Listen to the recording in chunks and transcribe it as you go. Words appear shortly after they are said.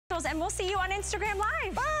girls, and we'll see you on Instagram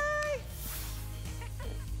Live. Bye.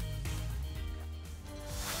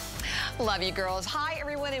 Love you, girls. Hi,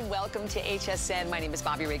 everyone, and welcome to HSN. My name is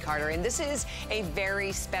Bobby Ray Carter, and this is a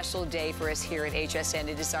very special day for us here at HSN.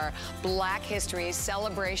 It is our Black History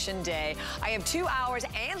Celebration Day. I have 2 hours.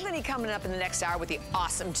 Anthony coming up in the next hour with the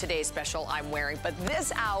awesome Today Special I'm wearing. But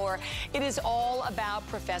this hour, it is all about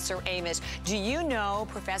Professor Amos. Do you know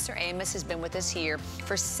Professor Amos has been with us here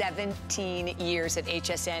for 17 years at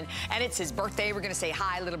HSN, and it's his birthday. We're going to say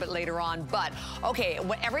hi a little bit later on. But, okay,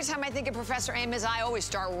 every time I think of Professor Amos, I always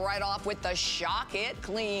start right off with the Shock It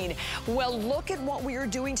Clean. Well, look at what we are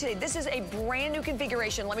doing today. This is a brand new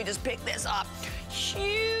configuration. Let me just pick this up.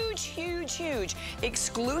 Huge, huge, huge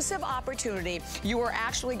exclusive opportunity. You are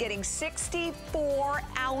actually getting 64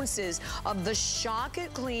 ounces of the Shock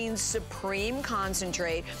It Clean Supreme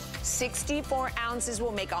Concentrate. 64 ounces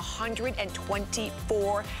will make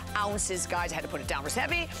 124 ounces. Guys, I had to put it down. It's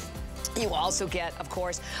heavy. You also get, of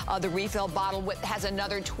course, the refill bottle has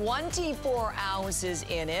another 24 ounces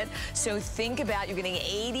in it. So think about, you're getting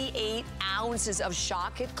 88 ounces of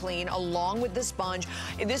Shock It Clean along with the sponge.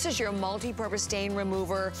 This is your multi-purpose stain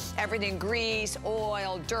remover. Everything, grease,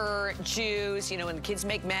 oil, dirt, juice. You know, when the kids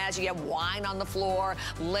make mess, you have wine on the floor,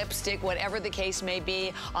 lipstick, whatever the case may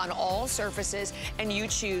be, on all surfaces. And you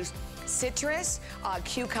choose citrus,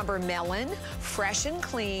 cucumber melon, fresh and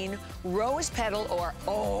clean, rose petal, or,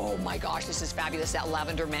 oh my gosh, this is fabulous, that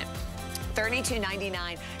lavender mint.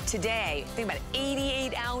 $32.99 today. Think about it,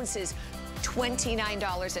 88 ounces.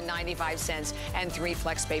 $29.95 and 3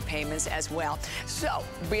 FlexPay payments as well. So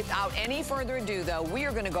without any further ado though, we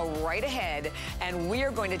are going to go right ahead and we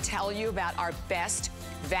are going to tell you about our best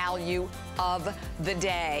value of the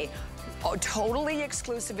day. Oh, totally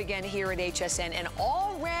exclusive again here at HSN, and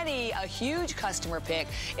already a huge customer pick.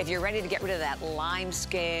 If you're ready to get rid of that lime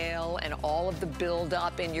scale and all of the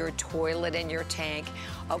buildup in your toilet and your tank,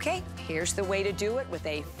 okay, here's the way to do it with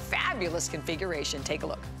a fabulous configuration. Take a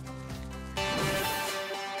look.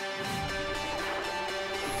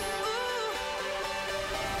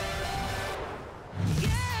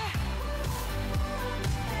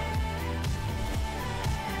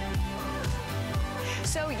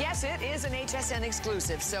 So yes, it is an HSN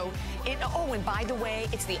exclusive. So oh, and by the way,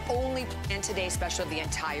 it's the only plan today special of the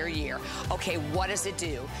entire year. Okay, what does it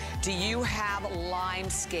do? Do you have lime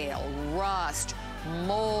scale, rust,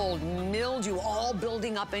 mold, mildew, all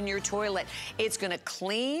building up in your toilet? It's gonna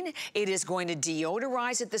clean, it is going to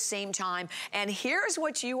deodorize at the same time, and here's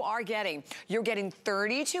what you are getting. You're getting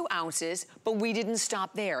 32 ounces, but we didn't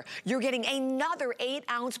stop there. You're getting another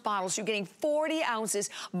 8-ounce bottles. You're getting 40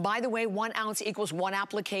 ounces. By the way, 1 ounce equals 1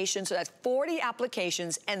 application, so that's 40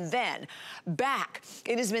 applications, and then back.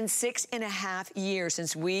 It has been 6.5 years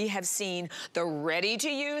since we have seen the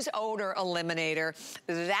ready-to-use odor eliminator.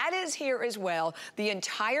 That is here as well. The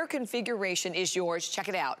entire configuration is yours. Check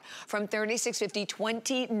it out. From $36.50,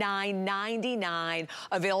 $29.99.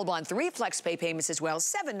 Available on 3 FlexPay payments as well,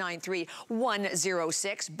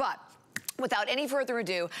 $793-106. But without any further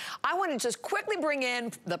ado, I want to just quickly bring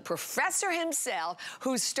in the professor himself,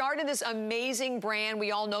 who started this amazing brand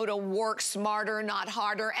we all know to work smarter, not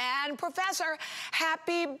harder. And Professor,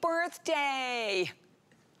 happy birthday.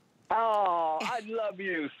 Oh, I love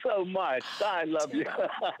you so much. I love you.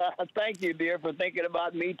 Thank you, dear, for thinking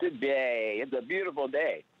about me today. It's a beautiful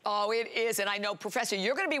day. Oh, it is. And I know, Professor,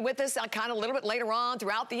 you're going to be with us kind of a little bit later on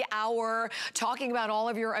throughout the hour, talking about all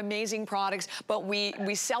of your amazing products. But we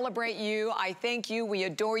celebrate you. I thank you. We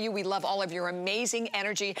adore you. We love all of your amazing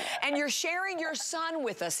energy. And you're sharing your son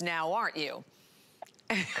with us now, aren't you?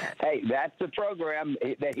 Hey, that's the program.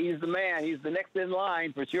 He's the man. He's the next in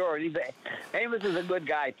line for sure. Amos is a good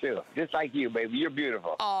guy, too. Just like you, baby. You're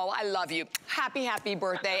beautiful. Oh, I love you. Happy, happy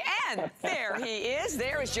birthday. And there he is.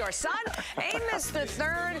 There is your son, Amos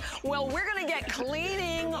III. Well, we're going to get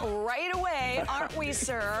cleaning right away, aren't we,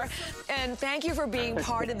 sir? And thank you for being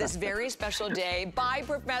part of this very special day. Bye,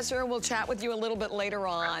 Professor. We'll chat with you a little bit later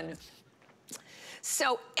on.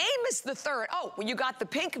 So, Amos III, oh, well, you got the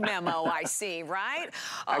pink memo, I see, right?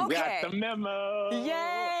 Okay. I got the memo.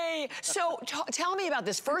 Yay! So, tell me about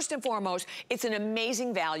this. First and foremost, it's an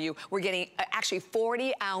amazing value. We're getting actually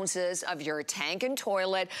 40 ounces of your tank and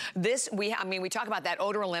toilet. This, I mean, we talk about that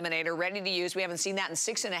odor eliminator, ready to use. We haven't seen that in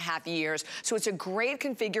 6.5 years. So, it's a great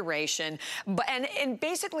configuration. But, and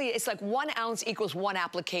basically, it's like 1 ounce equals 1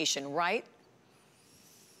 application, right?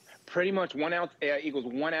 Pretty much 1 ounce equals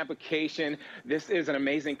 1 application. This is an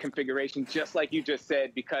amazing configuration, just like you just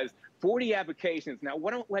said, because 40 applications. Now,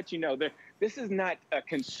 what I'll let you know, this is not a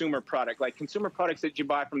consumer product. Like consumer products that you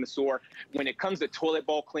buy from the store, when it comes to toilet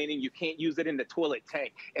bowl cleaning, you can't use it in the toilet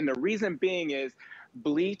tank. And the reason being is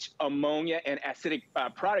bleach, ammonia, and acidic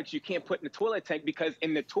products you can't put in the toilet tank, because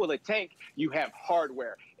in the toilet tank you have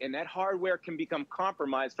hardware, and that hardware can become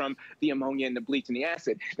compromised from the ammonia and the bleach and the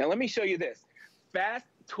acid. Now let me show you this. Fast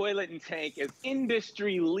Toilet and Tank is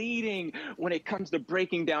industry leading when it comes to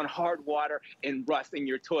breaking down hard water and rust in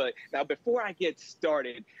your toilet. Now, before I get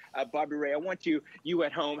started, Bobby Ray, I want you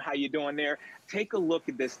at home, how you doing there? Take a look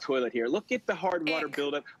at this toilet here. Look at the hard water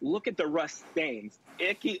buildup. Look at the rust stains.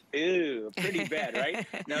 Icky, ew, pretty bad, right?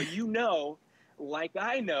 Now, you know, like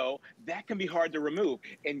I know, that can be hard to remove.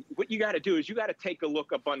 And what you got to do is you got to take a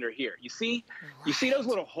look up under here. You see? Right. You see those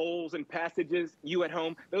little holes and passages, you at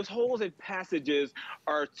home? Those holes and passages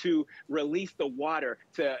are to release the water,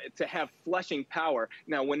 to have flushing power.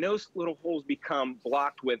 Now, when those little holes become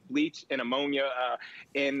blocked with bleach and ammonia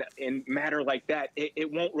and matter like that,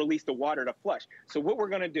 it won't release the water to flush. So what we're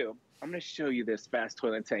going to do, I'm going to show you this Fast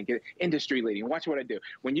Toilet Tank, industry leading. Watch what I do.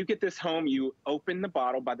 When you get this home, you open the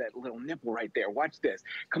bottle by that little nipple right there. Watch this.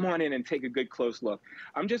 Come on in and take a good close look.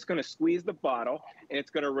 I'm just going to squeeze the bottle, and it's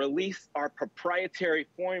going to release our proprietary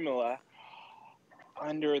formula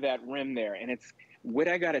under that rim there. And it's what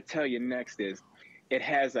I got to tell you next is it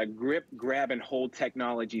has a grip, grab, and hold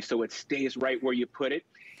technology, so it stays right where you put it.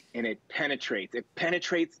 And it penetrates. It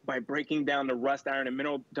penetrates by breaking down the rust, iron, and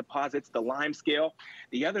mineral deposits, the lime scale.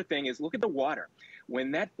 The other thing is, look at the water.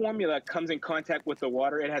 When that formula comes in contact with the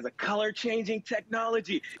water, it has a color-changing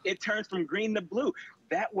technology. It turns from green to blue.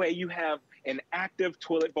 That way you have an active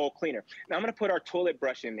toilet bowl cleaner. Now I'm gonna put our toilet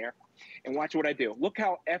brush in there and watch what I do. Look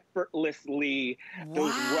how effortlessly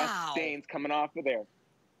those rust stains coming off of there.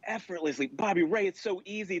 Effortlessly. Bobby Ray, it's so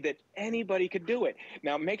easy that anybody could do it.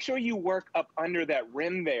 Now, make sure you work up under that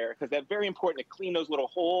rim there, because that's very important to clean those little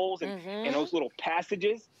holes and those little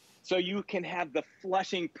passages, so you can have the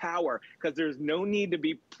flushing power, because there's no need to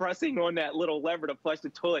be pressing on that little lever to flush the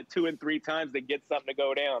toilet 2 and 3 times to get something to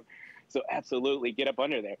go down. So absolutely, get up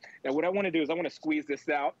under there. Now, what I want to do is I want to squeeze this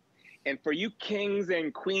out. And for you kings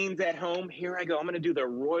and queens at home, here I go. I'm going to do the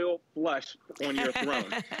royal flush on your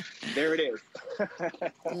throne. There it is.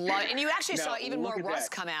 Love it. And you actually saw even more rust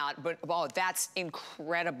come out, but oh, that's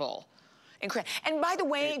incredible. And by the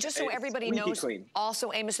way, just so everybody knows,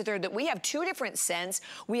 also, Amos III, that we have 2 different scents.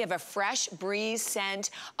 We have a Fresh Breeze scent.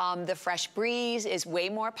 The Fresh Breeze is way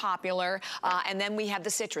more popular. And then we have the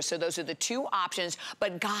citrus. So those are the 2 options.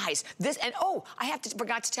 But guys, this, and oh,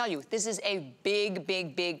 forgot to tell you, this is a big,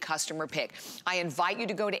 big, big customer pick. I invite you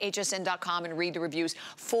to go to hsn.com and read the reviews.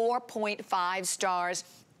 4.5 stars.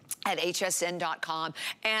 At hsn.com.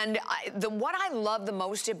 And what I love the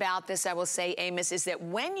most about this, I will say, Amos, is that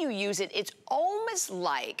when you use it, it's almost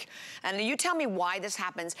like, and you tell me why this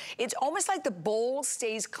happens, it's almost like the bowl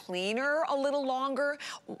stays cleaner a little longer.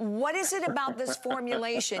 What is it about this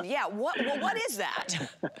formulation? Yeah, what is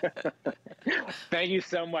that? Thank you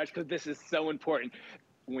so much, because this is so important.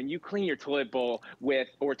 When you clean your toilet bowl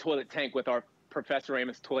or toilet tank with our Professor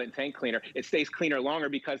Amos toilet and tank cleaner, it stays cleaner longer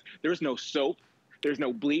because there's no soap, there's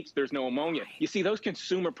no bleach, there's no ammonia. You see, those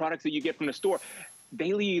consumer products that you get from the store,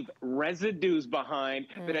 they leave residues behind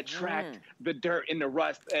that attract the dirt and the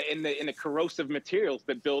rust and the corrosive materials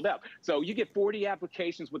that build up. So you get 40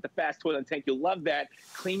 applications with the Fast Toilet and Tank. You'll love that.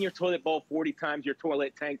 Clean your toilet bowl 40 times, your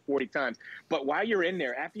toilet tank 40 times. But while you're in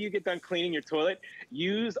there, after you get done cleaning your toilet,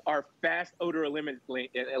 use our Fast Odor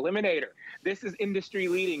Eliminator. This is industry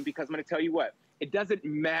leading, because I'm going to tell you what, it doesn't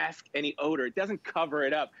mask any odor. It doesn't cover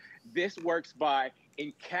it up. This works by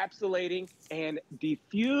encapsulating and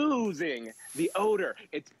diffusing the odor.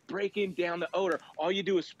 It's breaking down the odor. All you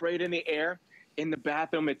do is spray it in the air. In the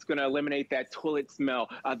bathroom, it's going to eliminate that toilet smell,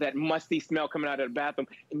 that musty smell coming out of the bathroom,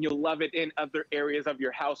 and you'll love it in other areas of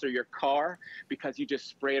your house or your car, because you just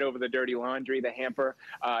spray it over the dirty laundry, the hamper,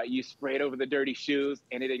 you spray it over the dirty shoes,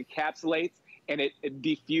 and it encapsulates and it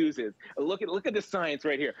diffuses. Look at the science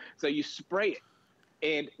right here. So you spray it,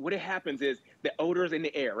 and what happens is the odor is in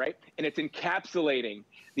the air, right? And it's encapsulating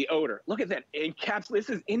the odor. Look at that. This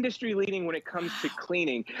is industry leading when it comes to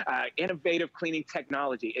cleaning, innovative cleaning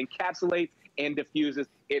technology. Encapsulates and diffuses.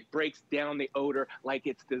 It breaks down the odor like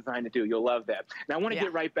it's designed to do. You'll love that. Now, I want to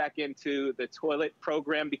get right back into the toilet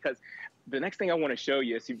program, because the next thing I want to show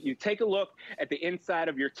you is, if you take a look at the inside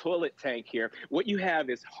of your toilet tank here, what you have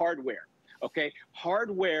is hardware, okay?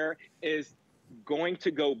 Hardware is going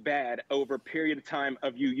to go bad over a period of time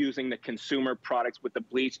of you using the consumer products with the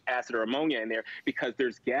bleach, acid, or ammonia in there, because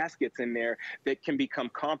there's gaskets in there that can become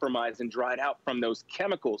compromised and dried out from those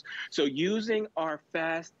chemicals. So using our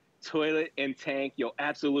Fast Toilet and Tank, you'll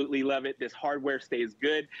absolutely love it. This hardware stays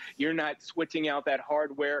good. You're not switching out that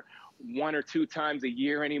hardware 1 or 2 times a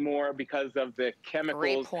year anymore because of the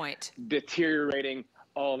chemicals deteriorating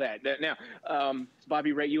all that. Now,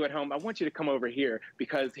 Bobby Ray, you at home, I want you to come over here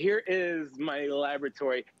because here is my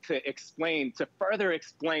laboratory to further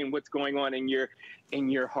explain what's going on in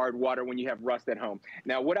your hard water when you have rust at home.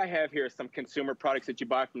 Now, what I have here is some consumer products that you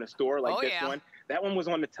buy from the store, like this one. That one was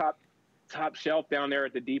on the top shelf down there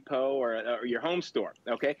at the depot or your home store.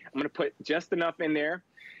 Okay, I'm going to put just enough in there.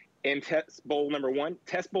 In test bowl number 1.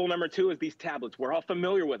 Test bowl number 2 is these tablets. We're all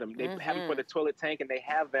familiar with them. They have them for the toilet tank, and they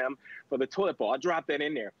have them for the toilet bowl. I'll drop that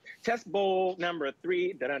in there. Test bowl number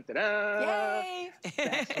 3. Da-da-da-da. Yay!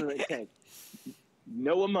 That's for the tank.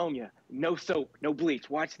 No ammonia, no soap, no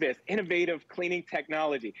bleach. Watch this. Innovative cleaning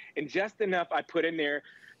technology. And just enough I put in there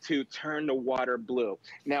to turn the water blue.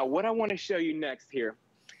 Now, what I want to show you next here,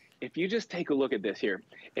 if you just take a look at this here,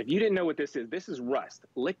 if you didn't know what this is rust,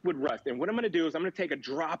 liquid rust. And what I'm going to do is I'm going to take a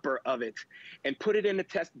dropper of it and put it in the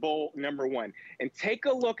test bowl number 1. And take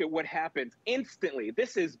a look at what happens instantly.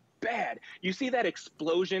 This is bad. You see that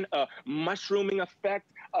explosion, mushrooming effect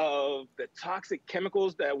of the toxic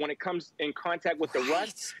chemicals that when it comes in contact with the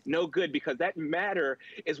rust, no good, because that matter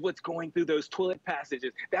is what's going through those toilet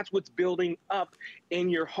passages. That's what's building up in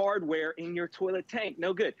your hardware, in your toilet tank.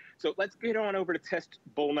 No good. So let's get on over to test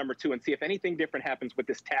bowl number 2 and see if anything different happens with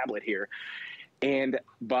this tablet here. And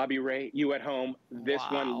Bobby Ray, you at home, this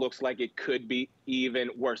one looks like it could be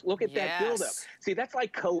even worse. Look at that buildup. See, that's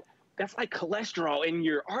like cholesterol in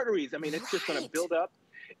your arteries. I mean, it's just going to build up.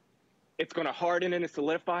 It's going to harden and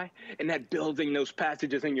solidify, and that builds in those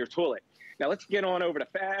passages in your toilet. Now let's get on over to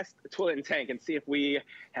Fast Toilet and Tank and see if we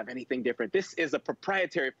have anything different. This is a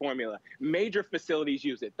proprietary formula. Major facilities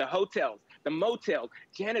use it. The hotels, the motels,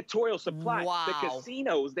 janitorial supply, the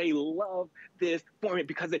casinos, they love this formula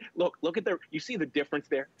because look at you see the difference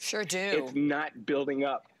there? Sure do. It's not building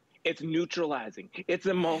up. It's neutralizing. It's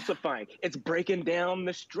emulsifying. It's breaking down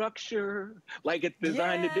the structure like it's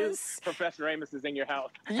designed to do. Professor Amos is in your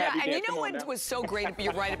house. Yeah, and you know what was so great,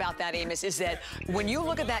 you're right about that, Amos, is that when you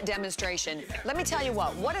look at that demonstration, let me tell you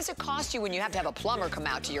what does it cost you when you have to have a plumber come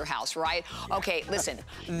out to your house, right? Okay, listen,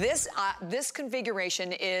 this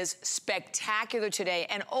configuration is spectacular today.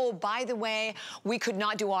 And oh, by the way, we could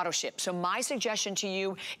not do auto ship. So my suggestion to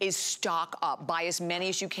you is stock up. Buy as many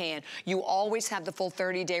as you can. You always have the full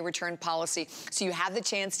 30-day return policy, so you have the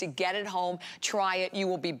chance to get it home, try it. You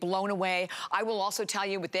will be blown away. I will also tell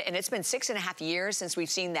you and it's been 6.5 years since we've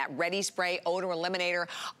seen that Ready Spray odor eliminator.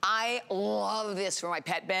 I love this for my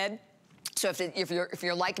pet bed. So if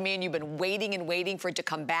you're like me and you've been waiting and waiting for it to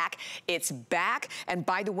come back, it's back. And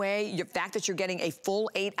by the way, the fact that you're getting a full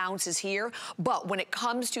 8 ounces here, but when it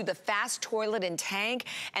comes to the Fast Toilet and Tank,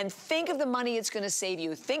 and think of the money it's going to save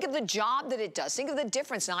you. Think of the job that it does. Think of the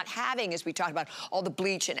difference not having, as we talked about, all the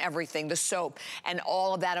bleach and everything, the soap and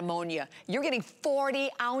all of that ammonia. You're getting 40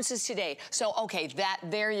 ounces today. So okay,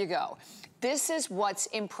 there you go. This is what's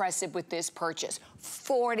impressive with this purchase.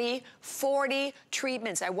 40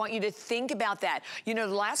 treatments. I want you to think about that. You know,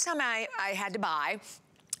 the last time I had to buy,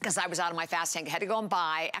 because I was out of my fast tank, I had to go and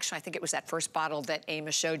buy, actually I think it was that first bottle that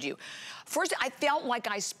Amos showed you. First, I felt like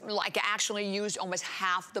I actually used almost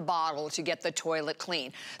half the bottle to get the toilet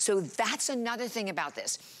clean. So that's another thing about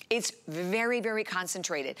this. It's very, very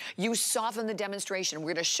concentrated. You saw from the demonstration,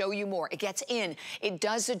 we're gonna show you more. It gets in, it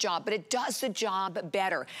does the job, but it does the job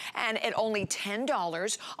better. And at only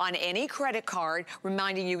 $10 on any credit card,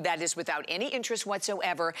 reminding you that is without any interest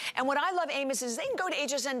whatsoever. And what I love, Amos, is they can go to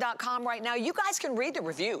hsn.com right now. You guys can read the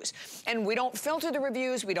reviews. And we don't filter the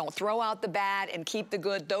reviews, we don't throw out the bad and keep the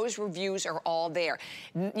good. Those reviews are all there.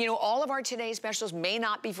 You know, all of our today's specials may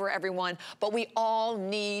not be for everyone, but we all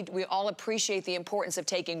appreciate the importance of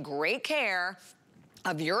taking great care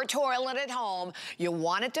of your toilet at home. You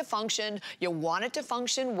want it to function, you want it to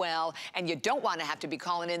function well, and you don't want to have to be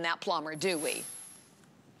calling in that plumber, do we?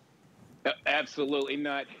 Absolutely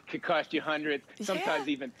not. Could cost you hundreds, sometimes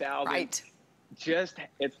even thousands. Right.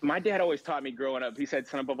 My dad always taught me growing up, he said,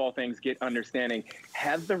 son, above all things, get understanding.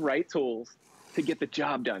 Have the right tools to get the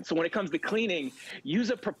job done. So when it comes to cleaning,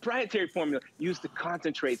 use a proprietary formula, use the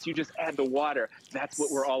concentrates, you just add the water. That's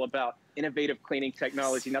what we're all about. Innovative cleaning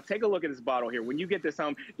technology. Now take a look at this bottle here. When you get this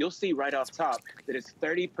home, you'll see right off top that it's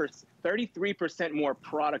 33% more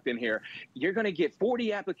product in here. You're gonna get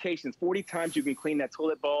 40 applications, 40 times you can clean that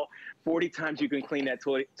toilet bowl, 40 times you can clean that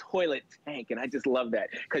toilet tank. And I just love that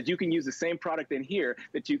because you can use the same product in here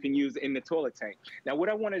that you can use in the toilet tank. Now, what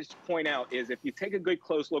I want to point out is if you take a good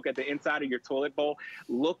close look at the inside of your toilet bowl,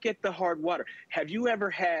 look at the hard water. Have you ever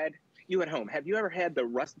had, you at home, have you ever had the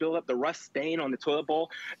rust buildup, the rust stain on the toilet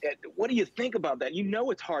bowl? What do you think about that? You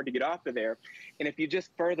know it's hard to get off of there. And if you just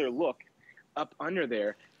further look up under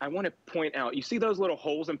there, I want to point out, you see those little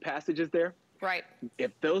holes and passages there? Right.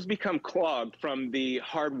 If those become clogged from the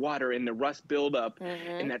hard water and the rust buildup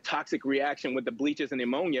and that toxic reaction with the bleaches and the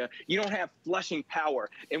ammonia, you don't have flushing power.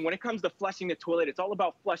 And when it comes to flushing the toilet, it's all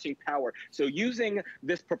about flushing power. So using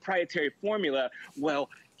this proprietary formula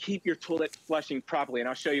will keep your toilet flushing properly. And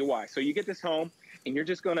I'll show you why. So you get this home and you're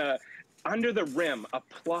just gonna, under the rim,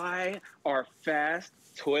 apply our fast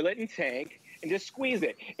toilet and tank and just squeeze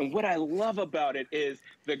it. And what I love about it is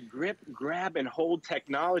the grip, grab, and hold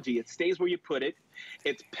technology. It stays where you put it.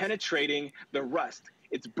 It's penetrating the rust.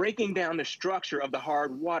 It's breaking down the structure of the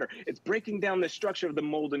hard water. It's breaking down the structure of the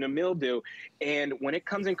mold and the mildew. And when it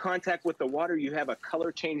comes in contact with the water, you have a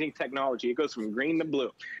color-changing technology. It goes from green to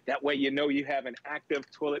blue. That way you know you have an active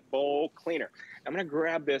toilet bowl cleaner. I'm gonna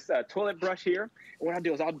grab this toilet brush here. And what I'll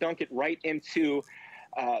do is I'll dunk it right into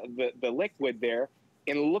the liquid there.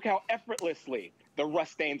 And look how effortlessly the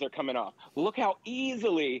rust stains are coming off. Look how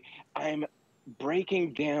easily I'm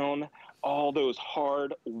breaking down all those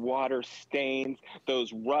hard water stains,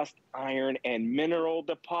 those rust, iron, and mineral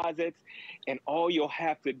deposits. And all you'll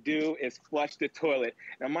have to do is flush the toilet.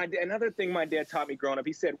 Now, another thing my dad taught me growing up,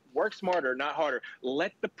 he said, work smarter, not harder.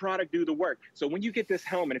 Let the product do the work. So when you get this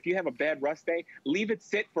home, and if you have a bad rust stain, leave it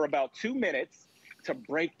sit for about 2 minutes to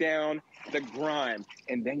break down the grime,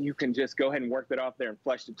 and then you can just go ahead and work that off there and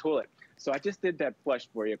flush the toilet. So I just did that flush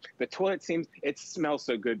for you. The toilet it smells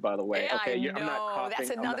so good, by the way. Yeah, okay, I know. I'm not coughing.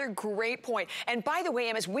 That's another great point. And by the way,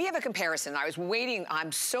 Amos, we have a comparison. I was waiting.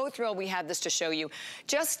 I'm so thrilled we have this to show you.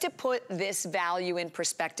 Just to put this value in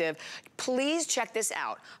perspective, please check this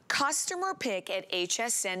out. Customer pick at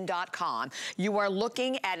hsn.com. You are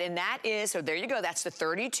looking at, and that is, so there you go, that's the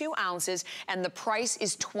 32 ounces, and the price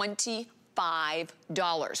is $25.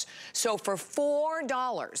 So for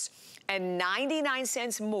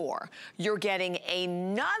 $4.99 more, you're getting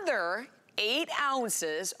another 8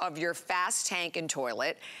 ounces of your fast tank and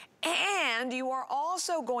toilet, and you are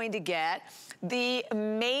also going to get the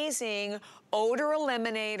amazing odor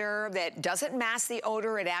eliminator that doesn't mask the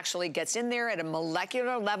odor. It actually gets in there at a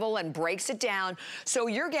molecular level and breaks it down. So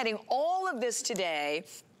you're getting all of this today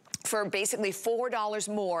for basically $4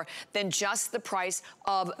 more than just the price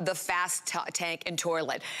of the fast tank and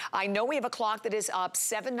toilet. I know we have a clock that is up,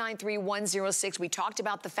 793-106. We talked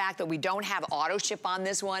about the fact that we don't have auto ship on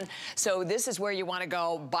this one. So this is where you want to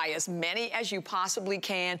go. Buy as many as you possibly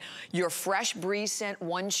can. Your fresh breeze scent,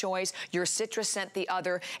 one choice. Your citrus scent, the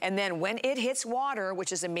other. And then when it hits water,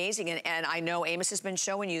 which is amazing, and I know Amos has been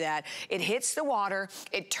showing you that, it hits the water,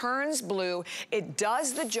 it turns blue, it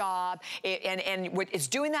does the job, and it's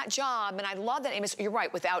doing that job. And I love that, Amos, you're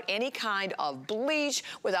right, without any kind of bleach,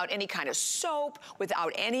 without any kind of soap,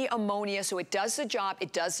 without any ammonia. So it does the job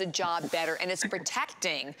better, and it's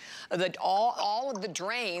protecting all of the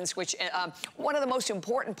drains, which one of the most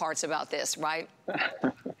important parts about this, right?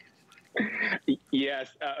 Yes.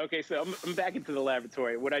 Okay, so I'm back into the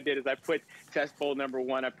laboratory. What I did is I put test bowl number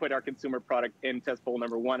 1. I put our consumer product in test bowl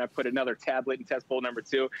number 1. I put another tablet in test bowl number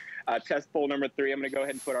 2. Test bowl number 3, I'm going to go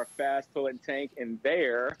ahead and put our fast toilet and tank in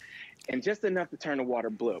there, and just enough to turn the water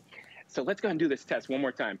blue. So let's go ahead and do this test one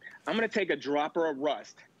more time. I'm going to take a dropper of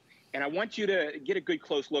rust, and I want you to get a good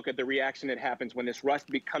close look at the reaction that happens when this rust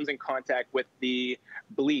comes in contact with the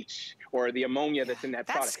bleach or the ammonia that's in that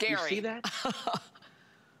product. That's scary. You see that?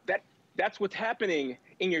 That's what's happening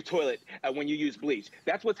in your toilet when you use bleach.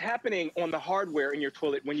 That's what's happening on the hardware in your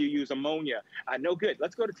toilet when you use ammonia. No good.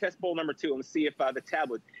 Let's go to test bowl number 2 and see if the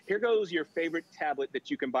tablet. Here goes your favorite tablet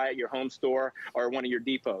that you can buy at your home store or one of your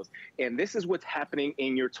depots. And this is what's happening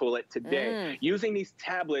in your toilet today. Using these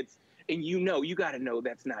tablets, and you got to know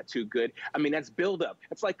that's not too good. I mean, that's buildup.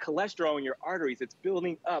 It's like cholesterol in your arteries. It's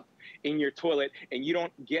building up in your toilet, and you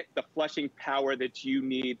don't get the flushing power that you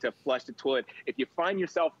need to flush the toilet. If you find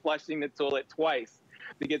yourself flushing the toilet twice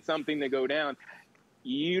to get something to go down,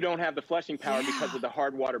 you don't have the flushing power because of the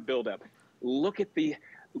hard water buildup. Look at the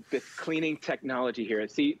cleaning technology here.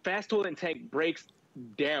 See, fast toilet and tank breaks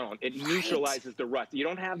down. It neutralizes the rust. You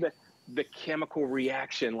don't have the chemical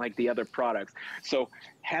reaction like the other products. So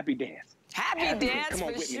happy dance. Happy dance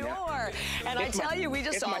for sure. And I tell you, we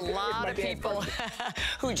just saw a lot of people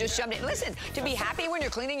who just jumped in. Listen, to be happy when you're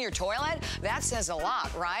cleaning your toilet, that says a lot,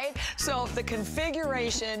 right? So the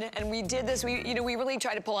configuration, and we did this, we really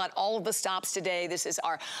tried to pull out all of the stops today. This is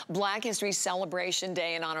our Black History Celebration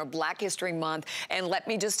Day and on our Black History Month. And let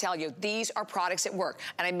me just tell you, these are products that work.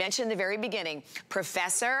 And I mentioned in the very beginning,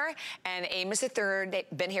 Professor and Amos III, they've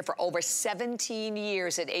been here for over 17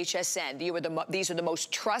 years at HSN. These are the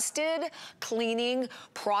most trusted cleaning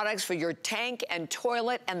products for your tank and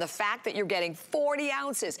toilet, and the fact that you're getting 40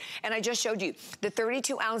 ounces. And I just showed you the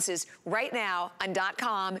 32 ounces right now on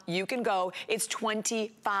 .com. You can go. It's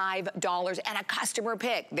 $25 and a customer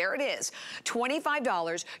pick. There it is.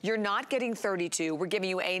 $25. You're not getting 32. We're giving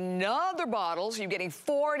you another bottle, so you're getting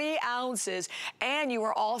 40 ounces, and you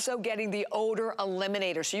are also getting the odor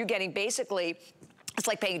eliminator. So you're getting basically, it's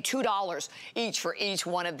like paying $2 each for each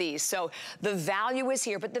one of these. So the value is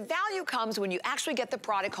here, but the value comes when you actually get the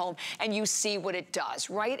product home and you see what it does.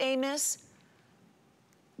 Right, Amos?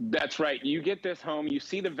 That's right. You get this home, you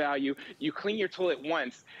see the value, you clean your toilet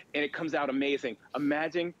once, and it comes out amazing.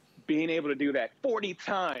 Imagine being able to do that 40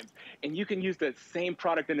 times, and you can use the same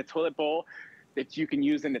product in the toilet bowl that you can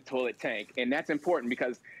use in the toilet tank. And that's important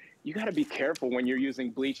because you got to be careful when you're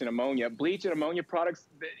using bleach and ammonia. Bleach and ammonia products,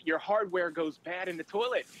 your hardware goes bad in the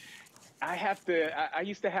toilet. I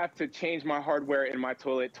used to have to change my hardware in my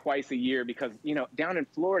toilet twice a year because, you know, down in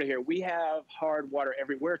Florida here, we have hard water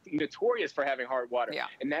everywhere. We're notorious for having hard water. Yeah.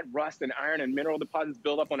 And that rust and iron and mineral deposits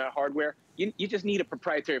build up on that hardware. You just need a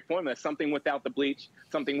proprietary formula, something without the bleach,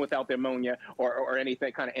 something without the ammonia or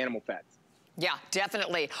anything kind of animal fats. Yeah,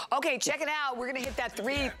 definitely. Okay, check it out. We're going to hit that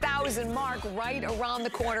 3,000 mark right around the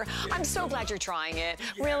corner. I'm so glad you're trying it.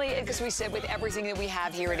 Really, because we said with everything that we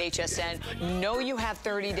have here at HSN, know you have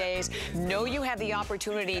 30 days. Know you have the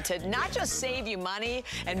opportunity to not just save you money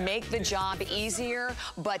and make the job easier,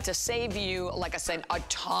 but to save you, like I said, a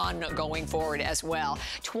ton going forward as well.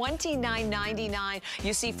 $29.99.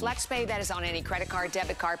 You see FlexPay, that is on any credit card,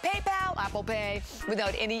 debit card, PayPal, Apple Pay,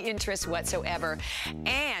 without any interest whatsoever.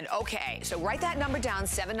 And, okay, so write that number down,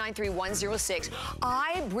 793-106.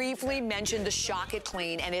 I briefly mentioned the Shock It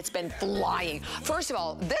Clean, and it's been flying. First of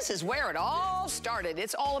all, this is where it all started.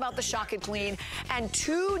 It's all about the Shock It Clean. And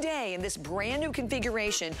today, in this brand new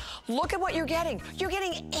configuration, look at what you're getting. You're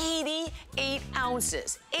getting 88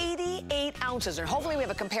 ounces. 88 ounces. And hopefully we have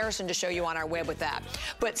a comparison to show you on our web with that.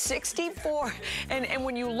 But 64, and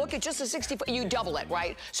when you look at just the 64, you double it,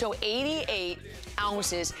 right? So 88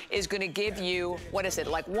 ounces is going to give you, what is it,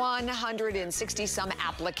 like 160 some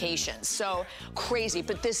applications. So crazy,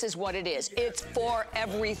 but this is what it is. It's for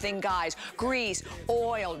everything, guys. Grease,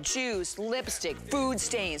 oil, juice, lipstick, food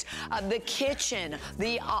stains, the kitchen,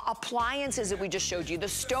 the appliances that we just showed you, the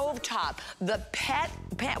stovetop, the pet,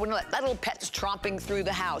 that little pet's tromping through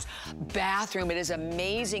the house. Bathroom, it is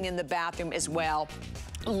amazing in the bathroom as well.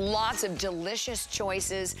 Lots of delicious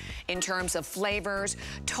choices in terms of flavors,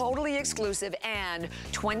 totally exclusive, and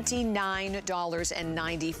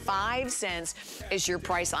 $29.95 is your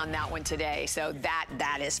price on that one today. So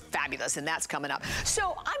that is fabulous, and that's coming up.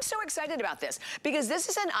 So I'm so excited about this because this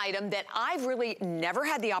is an item that I've really never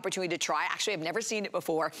had the opportunity to try. Actually, I've never seen it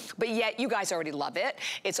before, but yet you guys already love it.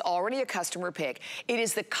 It's already a customer pick. It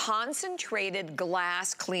is the concentrated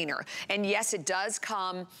glass cleaner. And yes, it does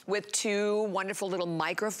come with two wonderful little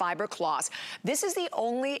microfiber cloths. This is the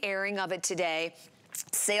only airing of it today.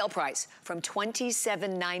 Sale price from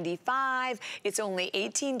 $27.95. It's only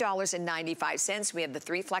 $18.95. We have the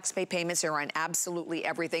 3 FlexPay payments are on absolutely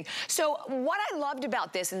everything. So what I loved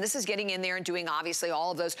about this, and this is getting in there and doing obviously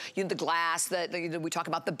all of those, you know, the glass, we talk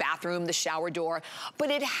about the bathroom, the shower door, but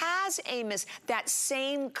it has, Amos, that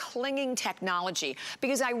same clinging technology,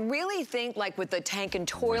 because I really think, like with the tank and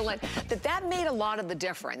toilet, that made a lot of the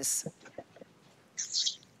difference.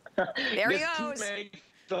 There he goes. This makes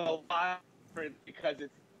a lot because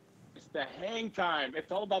it's the hang time.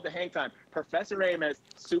 It's all about the hang time. Professor Amos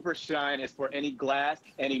Super Shine is for any glass,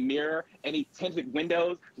 any mirror, any tinted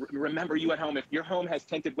windows. Remember, you at home, if your home has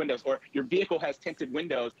tinted windows or your vehicle has tinted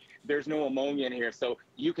windows, there's no ammonia in here. So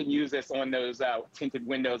you can use this on those tinted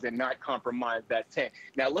windows and not compromise that tint.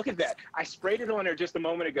 Now look at that. I sprayed it on there just a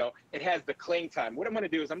moment ago. It has the cling time. What I'm going to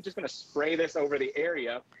do is I'm just going to spray this over the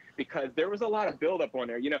area, because there was a lot of buildup on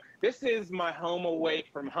there. You know, this is my home away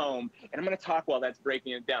from home, and I'm going to talk while that's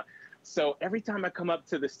breaking it down. So every time I come up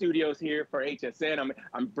to the studios here for HSN,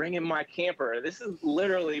 I'm bringing my camper. This is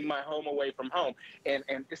literally my home away from home, and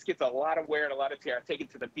this gets a lot of wear and a lot of tear. I take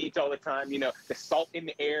it to the beach all the time. You know, the salt in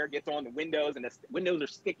the air gets on the windows, and the windows are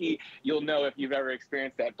sticky. You'll know if you've ever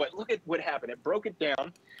experienced that. But look at what happened. It broke it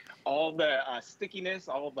down. All the stickiness,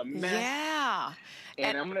 all the mess. Yeah.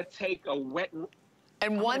 And I'm going to take a wet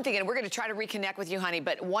And one thing, and we're going to try to reconnect with you, honey,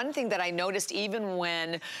 but one thing that I noticed even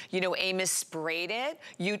when, you know, Amos sprayed it,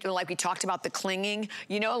 like we talked about the clinging,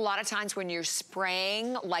 you know, a lot of times when you're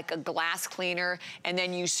spraying like a glass cleaner and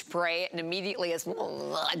then you spray it and immediately it's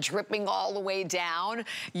dripping all the way down,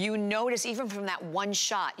 you notice even from that one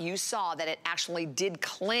shot, you saw that it actually did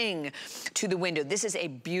cling to the window. This is a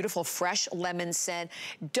beautiful fresh lemon scent.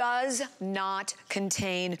 Does not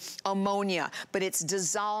contain ammonia, but it's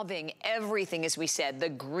dissolving everything, as we said, the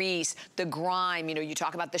grease, the grime, you know, you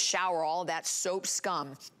talk about the shower, all that soap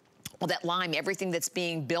scum. Well, that lime, everything that's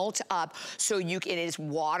being built up, so it is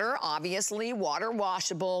water, obviously, water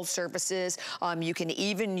washable surfaces. You can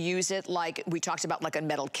even use it like we talked about, like on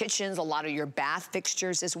metal kitchens, a lot of your bath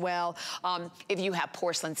fixtures as well. If you have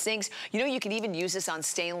porcelain sinks, you know, you can even use this on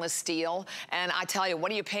stainless steel. And I tell you, what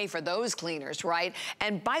do you pay for those cleaners, right?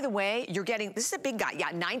 And by the way, you're getting, this is a big guy, yeah,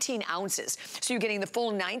 19 ounces. So you're getting the full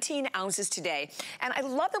 19 ounces today. And I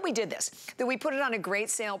love that we did this, that we put it on a great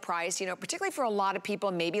sale price, you know, particularly for a lot of people,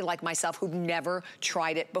 maybe like myself, who've never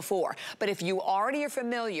tried it before. But if you already are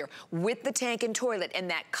familiar with the tank and toilet and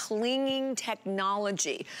that clinging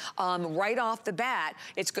technology, right off the bat,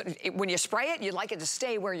 it's good. When you spray it, you'd like it to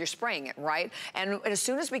stay where you're spraying it, right? And as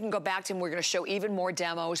soon as we can go back to them, we're gonna show even more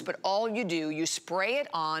demos, but all you do, you spray it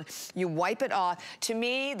on, you wipe it off. To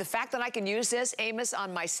me, the fact that I can use this, Amos,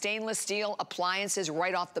 on my stainless steel appliances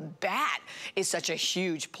right off the bat is such a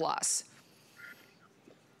huge plus.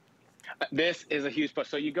 This is a huge plus.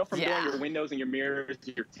 So you go from doing your windows and your mirrors,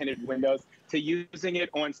 your tinted windows, to using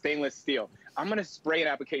it on stainless steel. I'm going to spray an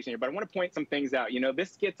application here, but I want to point some things out. You know,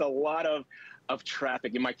 this gets a lot of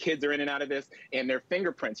traffic. And my kids are in and out of this, and their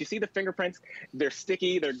fingerprints. You see the fingerprints? They're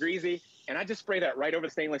sticky, they're greasy, and I just spray that right over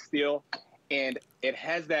the stainless steel, and it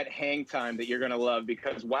has that hang time that you're going to love,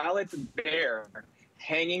 because while it's there,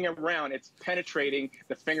 hanging around, it's penetrating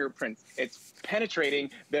the fingerprints. It's penetrating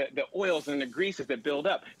the oils and the greases that build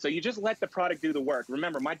up. So you just let the product do the work.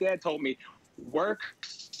 Remember, my dad told me, work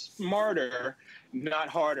smarter, not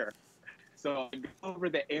harder. So I go over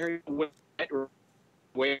the area with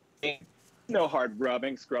no hard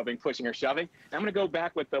rubbing, scrubbing, pushing, or shoving. And I'm going to go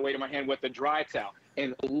back with the weight of my hand with the dry towel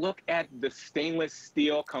and look at the stainless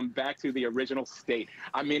steel come back to the original state.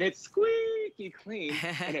 I mean, it's squeaky clean,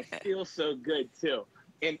 and it feels so good, too.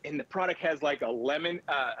 And the product has like a lemon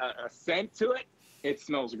a scent to it. It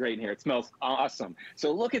smells great in here. It smells awesome.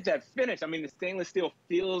 So look at that finish. I mean, the stainless steel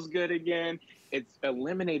feels good again. It's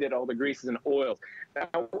eliminated all the greases and oils.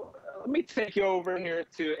 Now, let me take you over here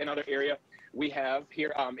to another area. We have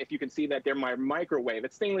here, if you can see that, they're my microwave.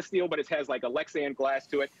 It's stainless steel, but it has like a Lexan glass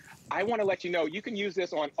to it. I want to let you know, you can use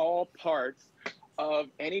this on all parts of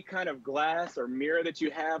any kind of glass or mirror that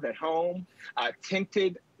you have at home,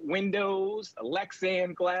 tinted windows,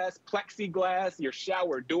 Lexan glass, plexiglass, your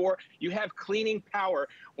shower door. You have cleaning power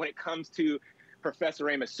when it comes to Professor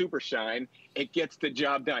Amos Super Shine. It gets the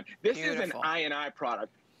job done. This is an I&I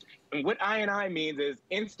product. And what I&I means is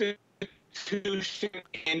institution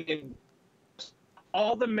and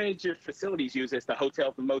all the major facilities use this, the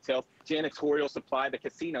hotels, the motels, janitorial supply, the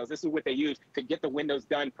casinos. This is what they use to get the windows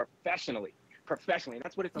done professionally.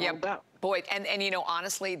 That's what it's all about. Boy, and you know,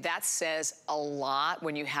 honestly, that says a lot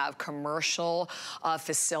when you have commercial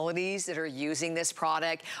facilities that are using this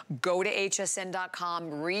product. Go to hsn.com,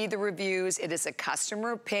 read the reviews. It is a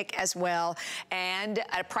customer pick as well, and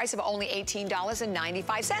at a price of only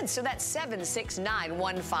 $18.95. So that's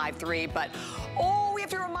 $769,153. But oh, we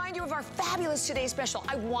have to remind you of our fabulous Today Special.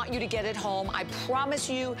 I want you to get it home. I promise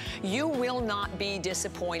you, you will not be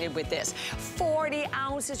disappointed with this. 40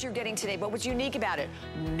 ounces you're getting today, but what's unique about it?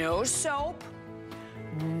 No soap,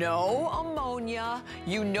 no ammonia.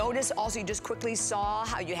 You notice also, you just quickly saw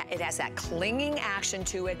how it has that clinging action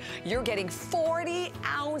to it. You're getting 40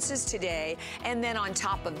 ounces today. And then on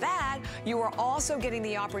top of that, you are also getting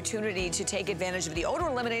the opportunity to take advantage of the odor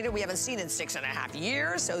eliminator we haven't seen in 6.5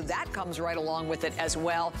 years. So that comes right along with it as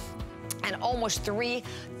well. And almost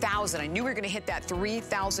 3,000. I knew we were going to hit that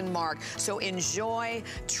 3,000 mark. So enjoy,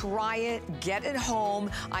 try it, get it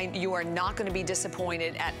home. You are not going to be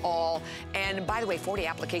disappointed at all. And by the way, 40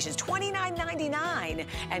 applications, $29.99,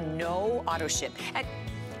 and no auto ship.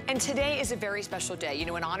 And today is a very special day. You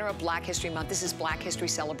know, in honor of Black History Month, this is Black History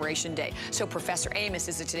Celebration Day. So Professor Amos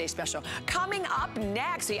is a Today Special. Coming up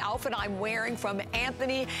next, the outfit I'm wearing from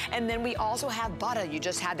Anthony. And then we also have butter. You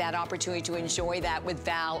just had that opportunity to enjoy that with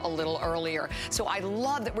Val a little earlier. So I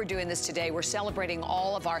love that we're doing this today. We're celebrating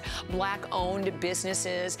all of our Black-owned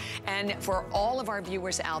businesses. And for all of our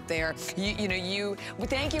viewers out there, thank you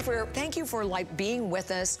for like being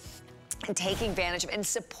with us. and taking advantage of and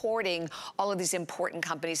supporting all of these important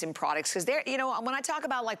companies and products. Because they're, you know, when I talk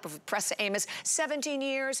about like Professor Amos, 17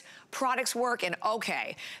 years, products work, and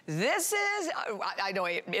okay, this is, I know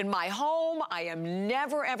in my home, I am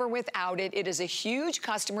never ever without it. It is a huge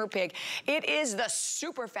customer pick. It is the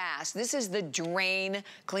super fast. This is the drain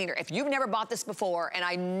cleaner. If you've never bought this before, and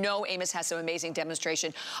I know Amos has some amazing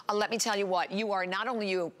demonstration, let me tell you what, you are not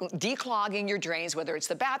only declogging your drains, whether it's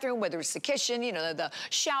the bathroom, whether it's the kitchen, you know, the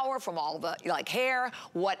shower, from all the like hair,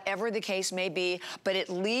 whatever the case may be, but it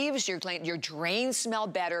leaves your drains smell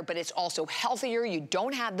better, but it's also healthier. You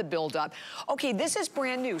don't have the buildup. Okay, this is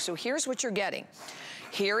brand new, so here's what you're getting.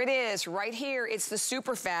 Here it is, right here. It's the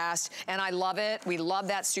super fast, and I love it. We love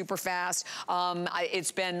that super fast.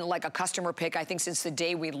 It's been like a customer pick, I think, since the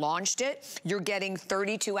day we launched it. You're getting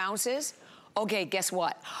 32 ounces. Okay, guess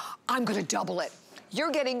what? I'm gonna double it.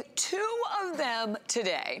 You're getting 2 of them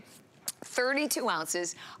today. 32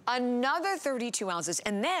 ounces, another 32 ounces,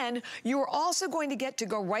 and then you're also going to get to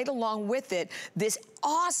go right along with it this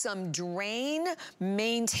awesome drain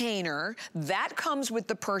maintainer that comes with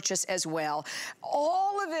the purchase as well.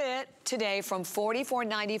 All of it today from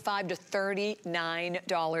 $44.95 to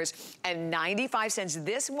 $39.95.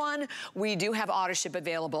 This one, we do have auto ship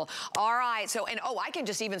available. All right, so, and oh, I can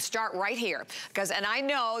just even start right here, because, and I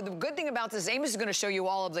know the good thing about this, Amos is gonna show you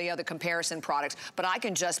all of the other comparison products, but I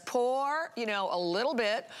can just pour, you know, a little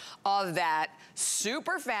bit of that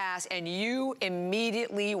super fast, and you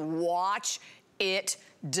immediately watch it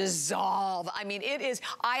dissolve. I mean, it is,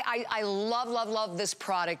 I love, love, love this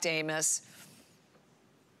product, Amos.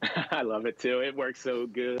 I love it too. It works so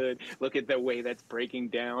good. Look at the way that's breaking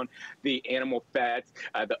down the animal fats,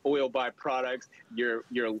 the oil byproducts, your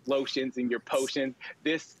lotions and your potions.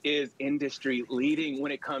 This is industry leading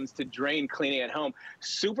when it comes to drain cleaning at home.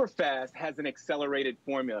 Superfast has an accelerated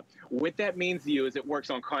formula. What that means to you is it works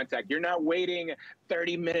on contact. You're not waiting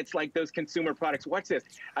 30 minutes like those consumer products. Watch this.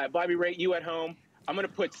 Bobby Ray, you at home, I'm going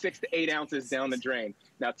to put 6 to 8 ounces down the drain.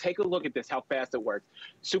 Now take a look at this, how fast it works.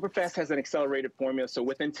 Superfast has an accelerated formula, so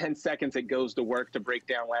within 10 seconds it goes to work to break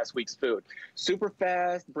down last week's food.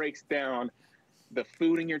 Superfast breaks down the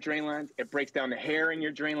food in your drain lines, it breaks down the hair in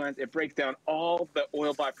your drain lines, it breaks down all the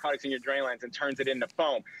oil byproducts in your drain lines and turns it into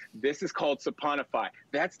foam. This is called saponify.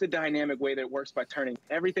 That's the dynamic way that it works, by turning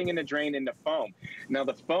everything in the drain into foam. Now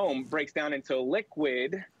the foam breaks down into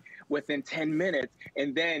liquid within 10 minutes,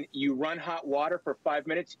 and then you run hot water for 5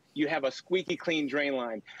 minutes, you have a squeaky clean drain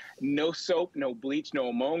line. No soap, no bleach, no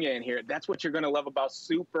ammonia in here. That's what you're gonna love about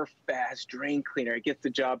super fast drain cleaner. It gets the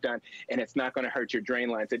job done, and it's not gonna hurt your drain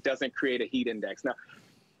lines. It doesn't create a heat index. Now,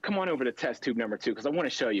 come on over to test tube number 2, because I wanna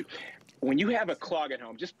show you. When you have a clog at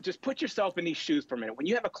home, just put yourself in these shoes for a minute. When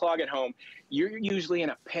you have a clog at home, you're usually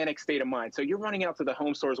in a panic state of mind. So you're running out to the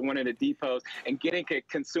home stores, one of the depots, and getting a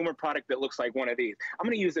consumer product that looks like one of these. I'm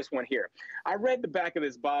gonna use this one here. I read the back of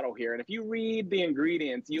this bottle here, and if you read the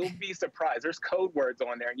ingredients, you'll be surprised. There's code words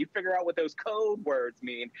on there, and you figure out what those code words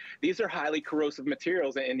mean. These are highly corrosive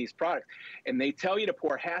materials in these products, and they tell you to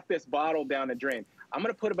pour half this bottle down the drain. I'm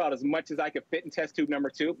gonna put about as much as I could fit in test tube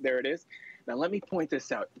number 2. There it is. Now, let me point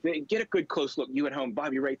this out. Get a good close look. You at home,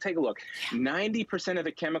 Bobby Ray, take a look. 90% of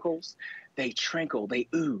the chemicals, they trickle, they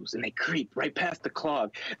ooze, and they creep right past the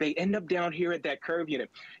clog. They end up down here at that curve unit.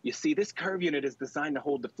 You see, this curve unit is designed to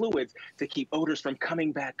hold the fluids to keep odors from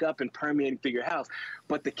coming back up and permeating through your house.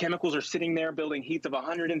 But the chemicals are sitting there building heats of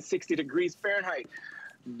 160 degrees Fahrenheit.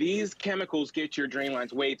 These chemicals get your drain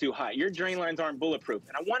lines way too high. Your drain lines aren't bulletproof.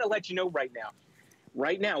 And I want to let you know right now,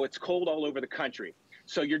 it's cold all over the country.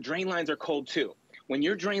 So your drain lines are cold too. When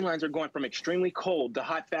your drain lines are going from extremely cold to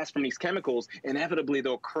hot fast from these chemicals, inevitably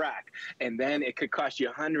they'll crack. And then it could cost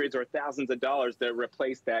you hundreds or thousands of dollars to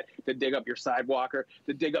replace that, to dig up your sidewalk, or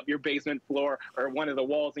to dig up your basement floor, or one of the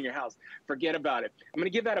walls in your house. Forget about it. I'm gonna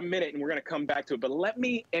give that a minute and we're gonna come back to it. But let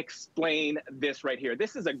me explain this right here.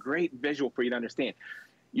 This is a great visual for you to understand.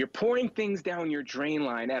 You're pouring things down your drain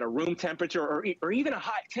line at a room temperature or even a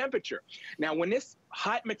hot temperature. Now, when this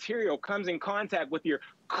hot material comes in contact with your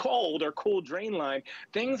cold or cool drain line,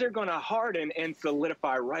 things are gonna harden and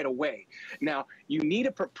solidify right away. Now, you need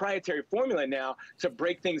a proprietary formula now to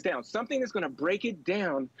break things down. Something that's gonna break it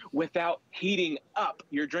down without heating up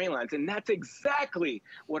your drain lines. And that's exactly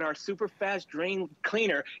what our super fast drain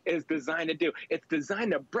cleaner is designed to do. It's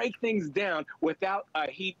designed to break things down without a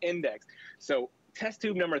heat index. So, test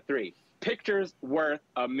tube number 3, pictures worth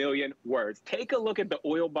a million words. Take a look at the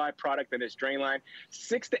oil byproduct in this drain line.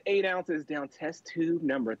 6 to 8 ounces down test tube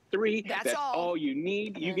number 3. That's all you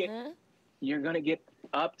need. You're gonna get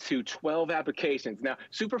up to 12 applications. Now,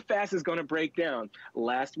 Superfast is gonna break down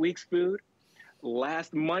last week's food,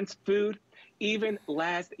 last month's food, even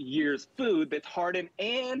last year's food that's hardened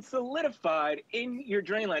and solidified in your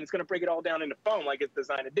drain line. It's going to break it all down into foam like it's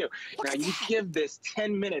designed to do. Now, you give this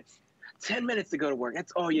 10 minutes. 10 minutes to go to work.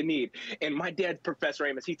 That's all you need. And my dad, Professor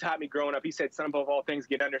Amos, he taught me growing up. He said, son, above all things,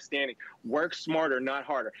 get understanding. Work smarter, not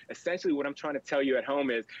harder. Essentially, what I'm trying to tell you at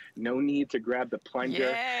home is no need to grab the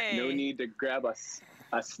plunger. Yay. No need to grab a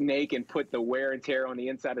snake and put the wear and tear on the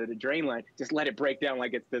inside of the drain line. Just let it break down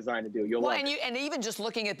like it's designed to do. You'll love it. And even just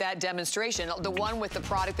looking at that demonstration, the one with the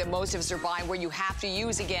product that most of us are buying where you have to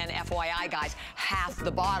use, again, FYI, guys, half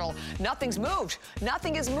the bottle. Nothing's moved.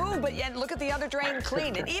 Nothing is moved, but yet look at the other drain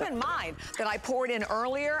clean. And even mine that I poured in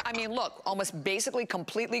earlier, I mean, look, almost basically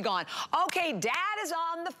completely gone. Okay, Dad is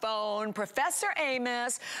on the phone. Professor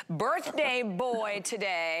Amos, birthday boy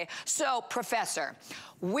today. So, Professor,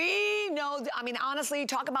 we know, I mean, honestly,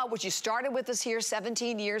 talk about what you started with us here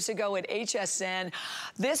 17 years ago at HSN.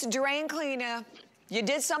 This drain cleaner, you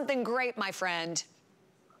did something great, my friend.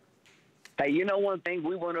 Hey, you know one thing?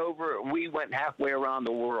 We went halfway around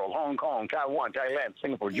the world. Hong Kong, Taiwan, Thailand,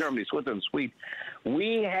 Singapore, Germany, Switzerland, Sweden.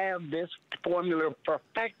 We have this formula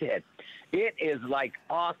perfected. It is like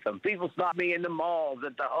awesome. People stop me in the malls,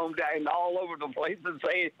 at the home and all over the place and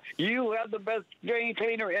say, you have the best drain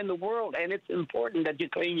cleaner in the world. And it's important that you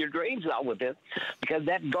clean your drains out with this because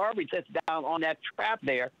that garbage sits down on that trap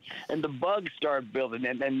there and the bugs start building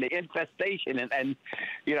and the infestation. And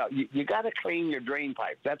you know, you got to clean your drain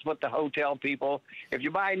pipes. That's what the hotel people, if you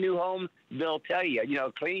buy a new home, they'll tell you, you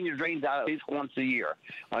know, clean your drains out at least once a year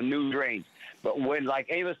on new drains. But when, like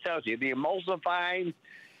Amos tells you, the emulsifying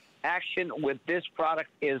action with this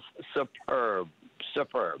product is superb.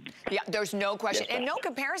 Superb. Yeah, there's no question. Yes, and no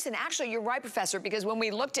comparison. Actually, you're right, Professor, because when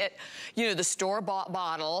we looked at, you know, the store-bought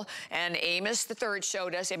bottle, and Amos III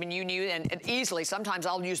showed us, I mean, you knew, and easily, sometimes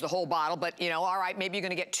I'll use the whole bottle, but, you know, all right, maybe you're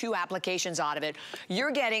going to get 2 applications out of it.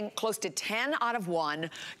 You're getting close to 10 out of 1.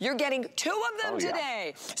 You're getting 2 of them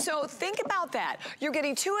today. So think about that. You're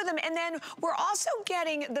getting 2 of them, and then we're also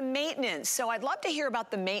getting the maintenance. So I'd love to hear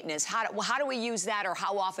about the maintenance. How do we use that, or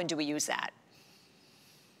how often do we use that?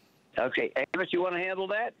 Okay, Amos, you want to handle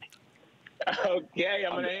that? Okay,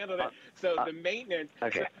 I'm going to handle that. So the maintenance.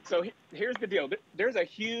 Okay. So here's the deal. There's a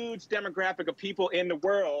huge demographic of people in the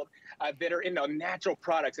world that are into natural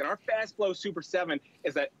products. And our Fast Flow Super 7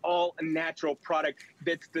 is an all-natural product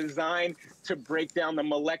that's designed to break down the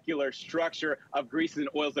molecular structure of greases and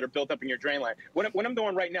oils that are built up in your drain line. What I'm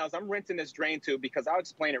doing right now is I'm rinsing this drain tube because I'll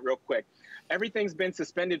explain it real quick. Everything's been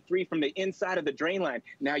suspended free from the inside of the drain line.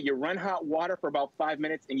 Now you run hot water for about 5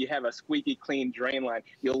 minutes and you have a squeaky clean drain line.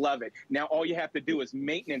 You'll love it. Now all you have to do is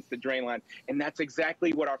maintenance the drain line. And that's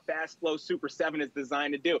exactly what our Fast Flow Super 7 is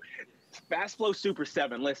designed to do. Fast Flow Super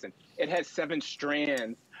 7, listen, it has 7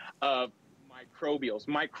 strands of microbials.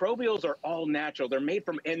 Microbials are all natural. They're made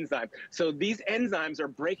from enzymes. So these enzymes are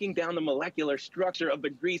breaking down the molecular structure of the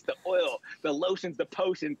grease, the oil, the lotions, the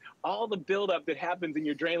potions, all the buildup that happens in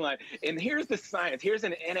your drain line. And here's the science. Here's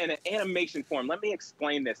an animation form. Let me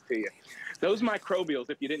explain this to you. Those microbials,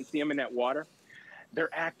 if you didn't see them in that water, they're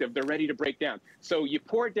active. They're ready to break down. So you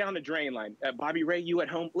pour it down the drain line. Bobby Ray, you at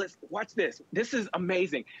home, let's watch this. This is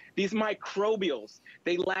amazing. These microbials,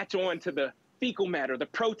 they latch on to the fecal matter, the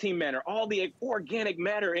protein matter, all the organic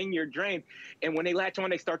matter in your drain. And when they latch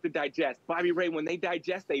on, they start to digest. Bobby Ray, when they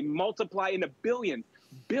digest, they multiply into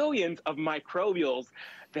billions of microbials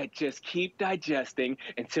that just keep digesting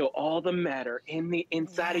until all the matter in the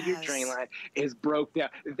inside of your drain line is broke down.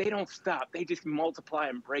 They don't stop. They just multiply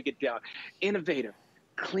and break it down. Innovative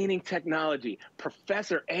cleaning technology.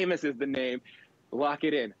 Professor Amos is the name. Lock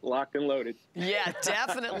it in, locked and loaded. Yeah,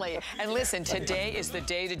 definitely. And listen, today is the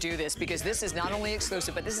day to do this because this is not only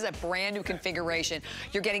exclusive, but this is a brand new configuration.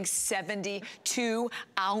 You're getting 72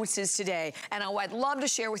 ounces today. And I'd love to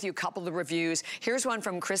share with you a couple of reviews. Here's one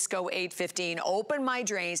from Crisco 815. Open my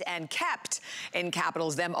drains and kept, in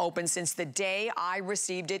capitals, them open since the day I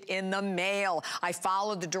received it in the mail. I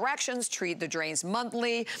followed the directions, treat the drains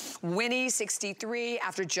monthly. Winnie 63,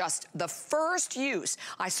 after just the first use,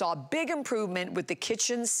 I saw a big improvement with the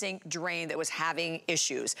kitchen sink drain that was having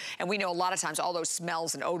issues. And we know a lot of times all those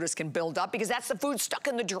smells and odors can build up because that's the food stuck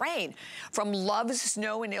in the drain. From Love's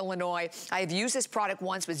Snow in Illinois, I have used this product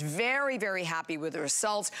once, was very, very happy with the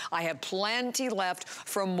results. I have plenty left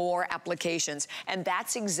for more applications. And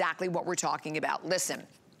that's exactly what we're talking about. Listen.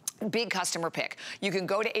 big customer pick. You can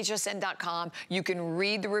go to hsn.com. You can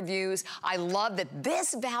read the reviews. I love that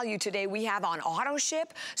this value today we have on auto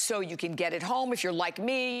ship, so you can get it home. If you're like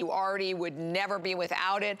me, you already would never be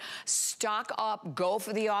without it. Stock up, go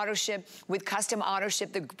for the auto ship. With custom auto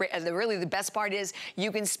ship, really the best part is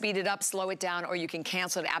you can speed it up, slow it down, or you can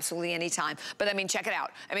cancel it absolutely anytime. But I mean, check it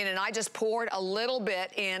out. I mean, and I just poured a little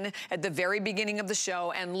bit in at the very beginning of the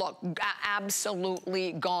show, and look,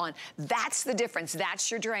 absolutely gone. That's the difference.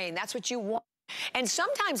 That's your drain. That's what you want. And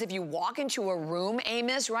sometimes if you walk into a room,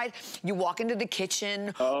 Amos, right? You walk into the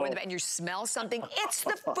kitchen and you smell something, it's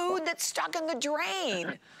the food that's stuck in the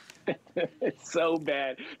drain. It's so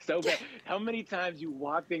bad, so bad. How many times you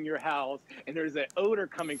walked in your house and there's an odor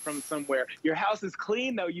coming from somewhere? Your house is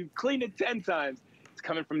clean, though. You've cleaned it 10 times. It's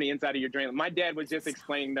coming from the inside of your drain. My dad was just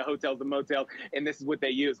explaining the hotels, the motels, and this is what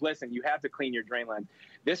they use. Listen, you have to clean your drain line.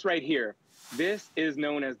 This right here, this is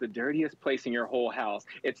known as the dirtiest place in your whole house.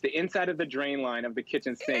 It's the inside of the drain line of the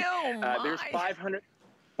kitchen sink. There's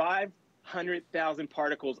 500,000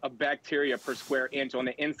 particles of bacteria per square inch on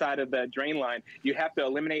the inside of the drain line. You have to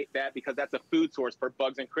eliminate that because that's a food source for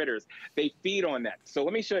bugs and critters. They feed on that. So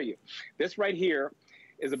let me show you. This right here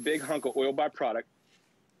is a big hunk of oil byproduct.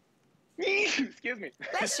 Excuse me.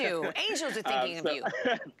 Bless you. Angels are thinking of you.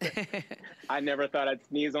 I never thought I'd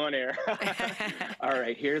sneeze on air. All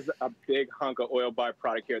right, here's a big hunk of oil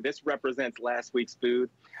byproduct here. This represents last week's food,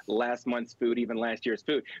 last month's food, even last year's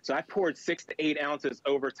food. So I poured 6 to 8 ounces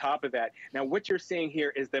over top of that. Now what you're seeing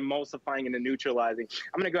here is the emulsifying and the neutralizing.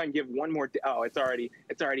 I'm gonna go ahead and give one more. Oh, it's already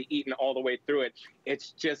eaten all the way through it.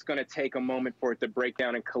 It's just gonna take a moment for it to break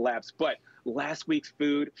down and collapse. But last week's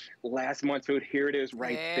food, last month's food, here it is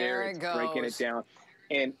right there. It's breaking it down.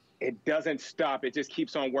 And it doesn't stop. It just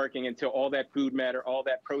keeps on working until all that food matter, all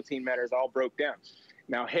that protein matter is all broke down.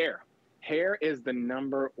 Now hair. Hair is the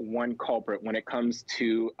 #1 culprit when it comes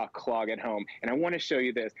to a clog at home. And I want to show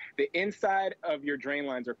you this. The inside of your drain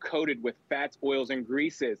lines are coated with fats, oils, and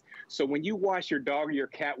greases. So when you wash your dog or your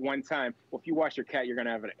cat one time, well, if you wash your cat, you're going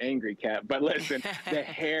to have an angry cat. But listen, the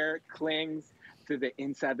hair clings to the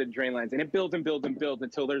inside of the drain lines, and it builds and builds and builds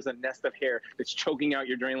until there's a nest of hair that's choking out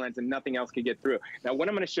your drain lines and nothing else can get through. Now, what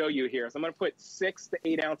I'm going to show you here is I'm going to put 6 to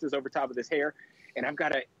 8 ounces over top of this hair, and I've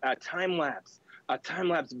got a time-lapse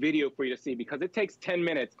video for you to see, because it takes 10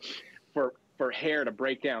 minutes for hair to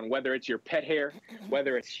break down, whether it's your pet hair,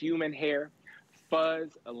 whether it's human hair,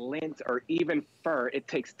 fuzz, lint, or even fur. It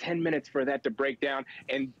takes 10 minutes for that to break down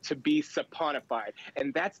and to be saponified.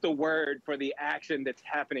 And that's the word for the action that's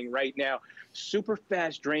happening right now. Super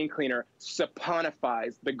fast drain cleaner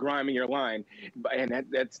saponifies the grime in your line. And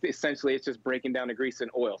that's essentially, it's just breaking down the grease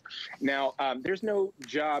and oils. Now, there's no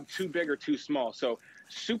job too big or too small. So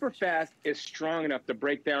super fast is strong enough to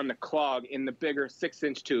break down the clog in the bigger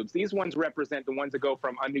 6-inch tubes. These ones represent the ones that go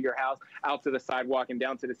from under your house out to the sidewalk and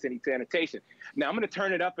down to the city sanitation. Now I'm going to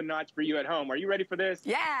turn it up a notch for you at home. Are you ready for this?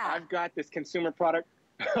 Yeah. I've got this consumer product.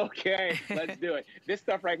 Okay, let's do it. This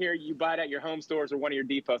stuff right here, you buy it at your home stores or one of your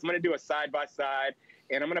depots. I'm going to do a side-by-side,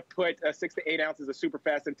 and I'm going to put 6 to 8 ounces of super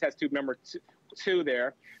fast in test tube number 2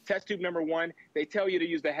 there. Test tube number 1, they tell you to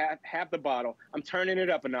use the half the bottle. I'm turning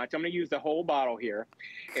it up a notch. I'm going to use the whole bottle here.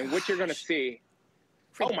 And what you're going to see,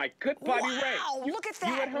 oh my good body Ray. Wow, look at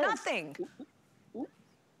that, nothing.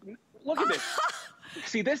 Look at this.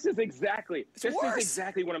 See, this is exactly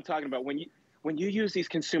what I'm talking about. When you use these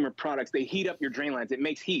consumer products, they heat up your drain lines. It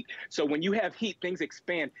makes heat. So when you have heat, things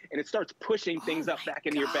expand, and it starts pushing things up back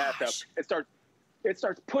into your bathtub. It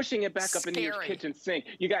starts pushing it back up into your kitchen sink.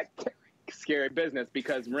 You got scary business,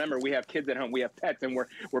 because remember, we have kids at home, we have pets, and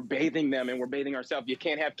we're bathing them and we're bathing ourselves. You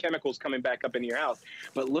can't have chemicals coming back up into your house.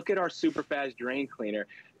 But look at our super fast drain cleaner.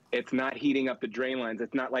 It's not heating up the drain lines.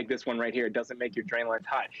 It's not like this one right here. It doesn't make your drain lines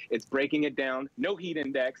hot. It's breaking it down. No heat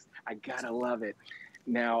index. I gotta love it.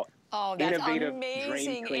 Now, oh, that's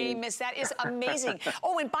amazing, Amos. That is amazing.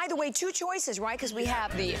 Oh, and by the way, 2 choices, right? Because we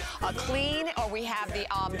have the clean, or we have the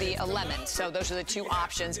lemon. So those are the 2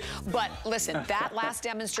 options. But listen, that last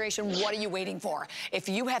demonstration, what are you waiting for? If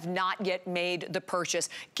you have not yet made the purchase,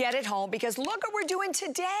 get it home, because look what we're doing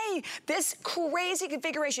today. This crazy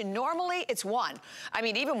configuration. Normally, it's 1. I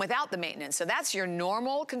mean, even without the maintenance. So that's your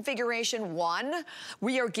normal configuration 1.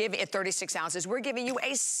 We are giving at 36 ounces. We're giving you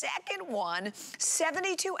a second one,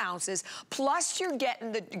 72 ounces. Plus you're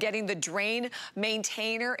getting the drain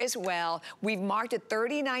maintainer as well. We've marked it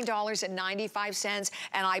 $39.95,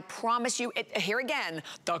 and I promise you, here again,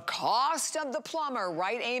 the cost of the plumber,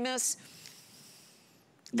 right, Amos?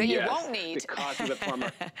 That yes, you won't need. The cost of the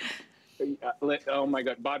plumber. Oh my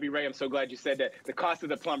God, Bobby Ray, I'm so glad you said that. The cost of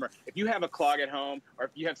the plumber. If you have a clog at home or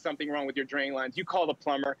if you have something wrong with your drain lines, you call the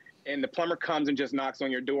plumber and the plumber comes and just knocks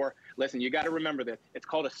on your door. Listen, you got to remember this. It's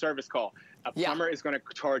called a service call. A plumber is going to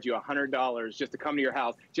charge you $100 just to come to your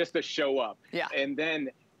house, just to show up. Yeah. And then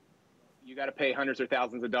you got to pay hundreds or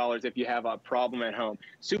thousands of dollars if you have a problem at home.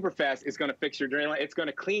 Superfast is going to fix your drain line. It's going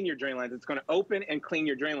to clean your drain lines. It's going to open and clean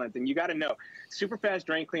your drain lines. And you got to know, Superfast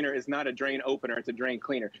drain cleaner is not a drain opener. It's a drain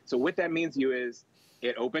cleaner. So what that means to you is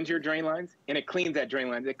it opens your drain lines and it cleans that drain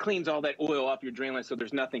line. It cleans all that oil off your drain line so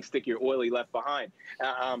there's nothing sticky or oily left behind.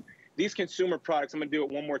 These consumer products, I'm going to do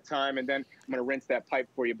it one more time and then I'm going to rinse that pipe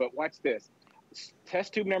for you. But watch this.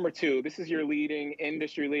 Test tube number 2. This is your leading,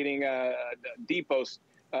 industry-leading Depot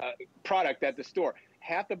product at the store.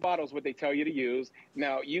 Half the bottle is what they tell you to use.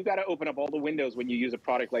 Now, you got to open up all the windows when you use a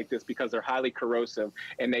product like this because they're highly corrosive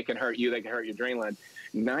and they can hurt you. They can hurt your drain line.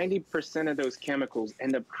 90% of those chemicals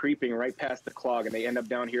end up creeping right past the clog and they end up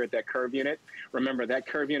down here at that curve unit. Remember, that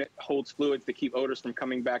curve unit holds fluids to keep odors from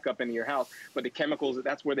coming back up into your house. But the chemicals,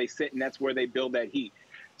 that's where they sit and that's where they build that heat.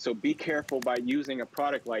 So be careful by using a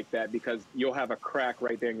product like that because you'll have a crack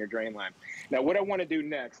right there in your drain line. Now, what I want to do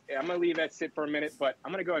next, I'm going to leave that sit for a minute, but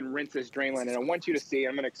I'm going to go ahead and rinse this drain line. And I want you to see,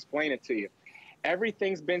 I'm going to explain it to you.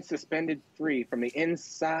 Everything's been suspended free from the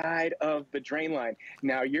inside of the drain line.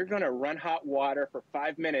 Now, you're going to run hot water for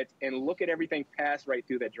 5 minutes and look at everything pass right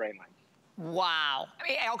through that drain line. Wow. I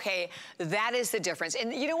mean, okay, that is the difference.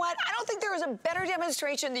 And you know what? I don't think there is a better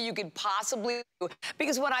demonstration that you could possibly do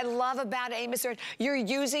because what I love about Amos, you're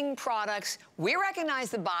using products. We recognize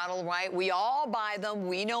the bottle, right? We all buy them.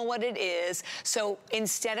 We know what it is. So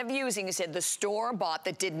instead of using, you said, the store-bought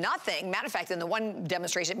that did nothing, matter of fact, in the one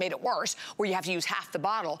demonstration, it made it worse, where you have to use half the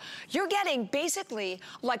bottle, you're getting basically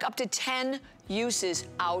like up to 10 uses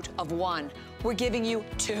out of one. We're giving you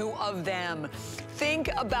 2 of them. Think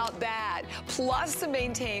about that. Plus the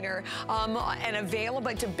maintainer and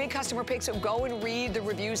available to big customer picks. So go and read the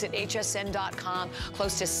reviews at hsn.com.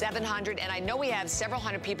 Close to 700. And I know we have several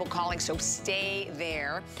hundred people calling, so stay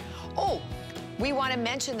there. Oh, we want to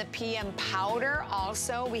mention the PM powder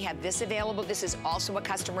also. We have this available. This is also a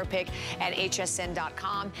customer pick at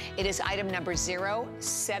hsn.com. It is item number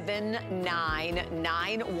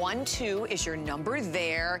 079912 is your number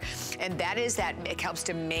there. And that is that it helps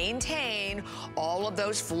to maintain all of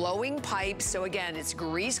those flowing pipes. So again, it's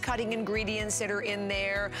grease cutting ingredients that are in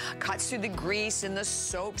there, cuts through the grease and the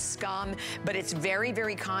soap scum, but it's very,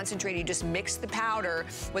 very concentrated. You just mix the powder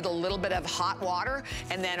with a little bit of hot water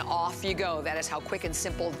and then off you go. That is how quick and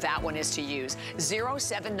simple that one is to use.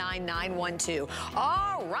 079912.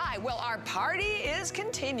 All right, well, our party is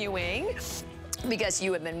continuing because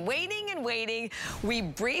you have been waiting and waiting. We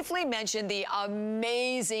briefly mentioned the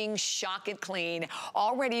amazing Shock It Clean,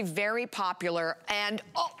 already very popular. And,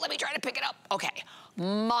 oh, let me try to pick it up. Okay,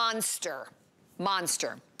 Monster.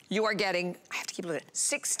 You are getting, I have to keep looking,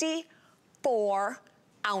 64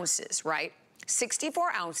 ounces, right?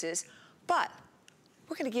 64 ounces, but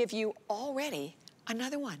we're gonna give you already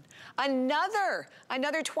another one. Another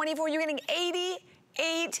 24, you're getting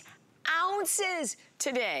 88 ounces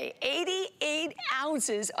today. 88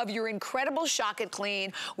 ounces of your incredible Shock It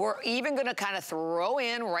Clean. We're even gonna kind of throw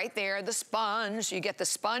in right there the sponge. You get the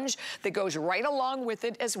sponge that goes right along with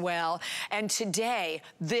it as well. And today,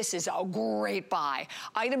 this is a great buy.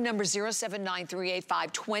 Item number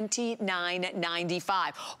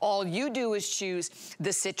 0793852995. All you do is choose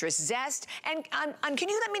the citrus zest. And can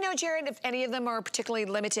you let me know, Jared, if any of them are particularly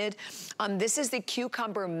limited? This is the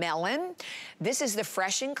cucumber melon. This is the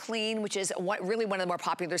fresh and clean, which is really one of the more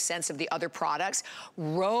popular scents of the other products.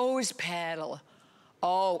 Rose petal.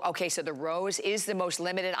 Oh, okay, so the rose is the most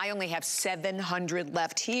limited. I only have 700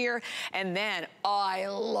 left here. And then I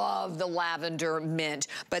love the lavender mint.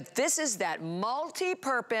 But this is that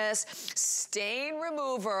multi-purpose stain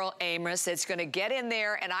removal, Amos, that's gonna get in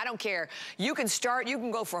there, and I don't care. You can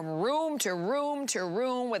go from room to room to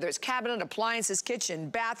room, whether it's cabinet, appliances, kitchen,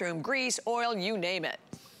 bathroom, grease, oil, you name it.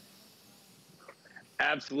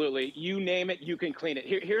 Absolutely. You name it, you can clean it.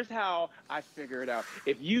 Here's how I figure it out.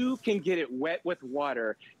 If you can get it wet with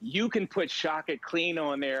water, you can put Shock It Clean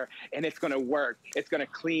on there and it's going to work. It's going to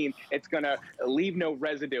clean. It's going to leave no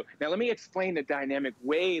residue. Now, let me explain the dynamic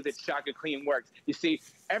way that Shock It Clean works. You see,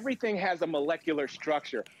 everything has a molecular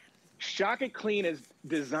structure. Shock It Clean is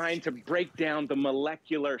designed to break down the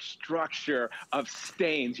molecular structure of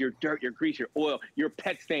stains, your dirt, your grease, your oil, your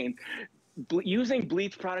pet stains. Using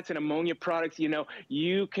bleach products and ammonia products, you know,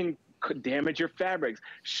 you can could damage your fabrics.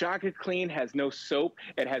 Shock-It Clean has no soap.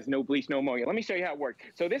 It has no bleach, no ammonia. Let me show you how it works.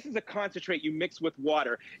 So this is a concentrate you mix with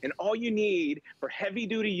water, and all you need for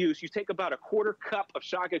heavy-duty use, you take about a quarter cup of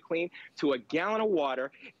Shock-It Clean to a gallon of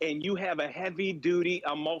water, and you have a heavy-duty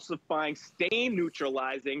emulsifying,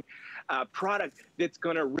 stain-neutralizing product that's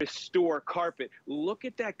going to restore carpet. Look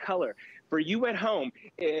at that color. For you at home,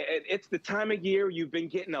 it's the time of year you've been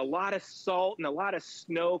getting a lot of salt and a lot of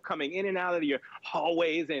snow coming in and out of your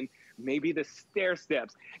hallways and maybe the stair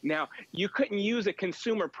steps. Now, you couldn't use a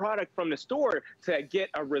consumer product from the store to get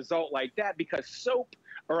a result like that because soap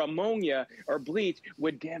or ammonia or bleach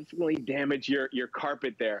would definitely damage your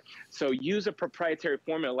carpet there. So use a proprietary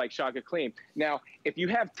formula like Shock-It Clean. Now, if you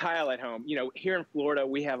have tile at home, you know, here in Florida,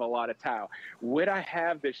 we have a lot of tile. What I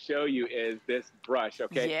have to show you is this brush,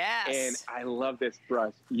 okay? Yes. And I love this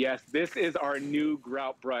brush. Yes, this is our new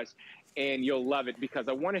grout brush. And you'll love it because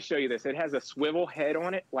I want to show you this. It has a swivel head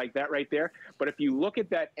on it like that right there. But if you look at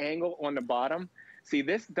that angle on the bottom, see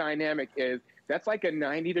this dynamic is, that's like a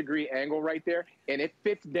 90-degree angle right there. And it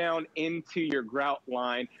fits down into your grout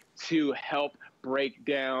line to help break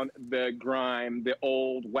down the grime, the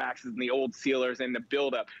old waxes and the old sealers and the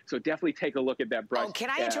buildup. So definitely take a look at that brush. Oh, can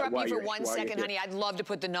I interrupt you for 1 second, honey? I'd love to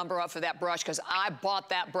put the number up for that brush because I bought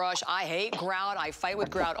that brush. I hate grout. I fight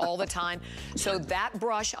with grout all the time. So that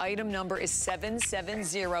brush item number is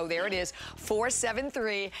 770. There it is,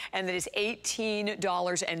 473, and that is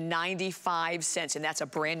 $18.95. And that's a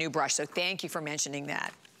brand new brush. So thank you for mentioning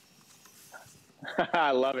that. I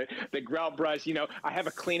love it. The grout brush, you know, I have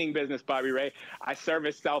a cleaning business, Bobby Ray. I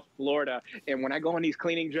service South Florida. And when I go on these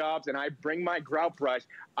cleaning jobs and I bring my grout brush,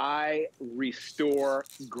 I restore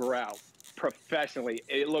grout professionally.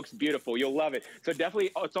 It looks beautiful. You'll love it. So definitely,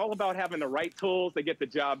 it's all about having the right tools to get the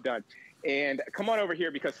job done. And come on over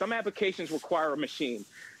here because some applications require a machine.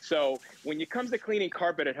 So when it comes to cleaning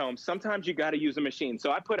carpet at home, sometimes you got to use a machine.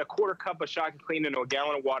 So I put a quarter cup of Shock-It Clean into a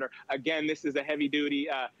gallon of water. Again, this is a heavy duty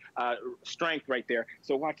strength right there.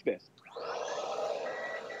 So watch this.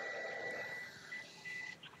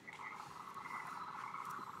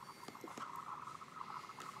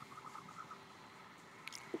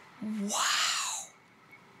 Wow.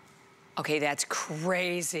 Okay, that's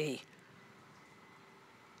crazy.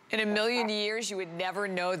 In a million years, you would never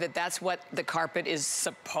know that that's what the carpet is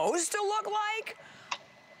supposed to look like.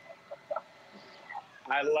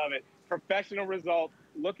 I love it. Professional results.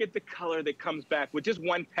 Look at the color that comes back with just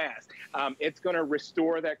one pass. It's going to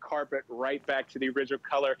restore that carpet right back to the original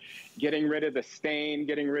color, getting rid of the stain,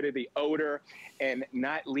 getting rid of the odor, and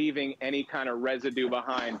not leaving any kind of residue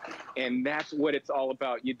behind. And that's what it's all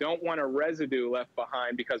about. You don't want a residue left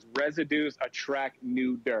behind because residues attract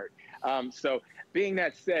new dirt. So being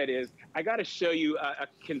that said I got to show you a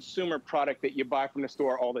consumer product that you buy from the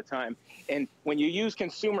store all the time. And when you use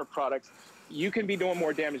consumer products, you can be doing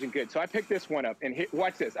more damage than good. So I picked this one up, and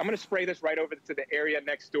watch this. I'm going to spray this right over to the area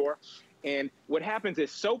next door. And what happens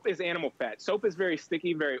is soap is animal fat. Soap is very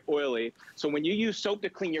sticky, very oily. So when you use soap to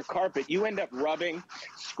clean your carpet, you end up rubbing,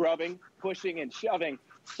 scrubbing, pushing, and shoving.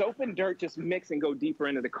 Soap and dirt just mix and go deeper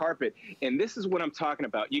into the carpet. And this is what I'm talking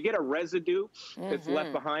about. You get a residue that's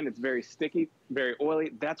left behind. It's very sticky, very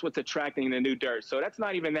oily. That's what's attracting the new dirt. So that's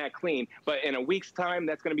not even that clean. But in a week's time,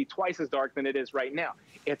 that's going to be twice as dark than it is right now.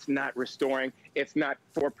 It's not restoring. It's not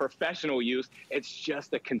for professional use. It's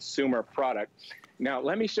just a consumer product. Now,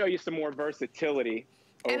 let me show you some more versatility.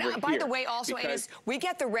 And by the way, also, Amos, we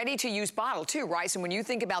get the ready-to-use bottle, too, right? So when you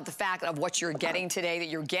think about the fact of what you're getting today, that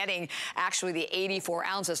you're getting actually the 84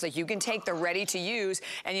 ounces, like you can take the ready-to-use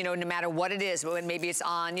and, you know, no matter what it is, maybe it's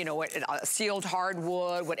on, you know, sealed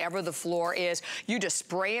hardwood, whatever the floor is, you just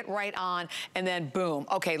spray it right on and then boom.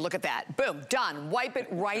 Okay, look at that. Boom, done. Wipe it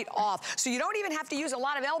right off. So you don't even have to use a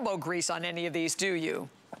lot of elbow grease on any of these, do you?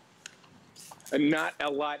 Not a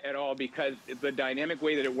lot at all because the dynamic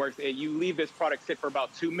way that it works, you leave this product sit for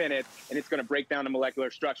about 2 minutes and it's going to break down the molecular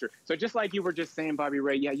structure. So just like you were just saying, Bobby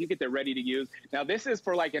Ray, yeah, you get the ready to use. Now this is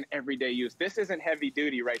for like an everyday use. This isn't heavy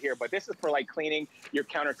duty right here, but this is for like cleaning your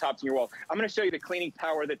countertops and your walls. I'm going to show you the cleaning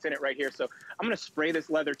power that's in it right here. So I'm going to spray this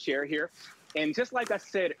leather chair here. And just like I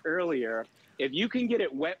said earlier, if you can get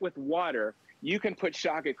it wet with water, you can put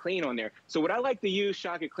Shock-It Clean on there. So what I like to use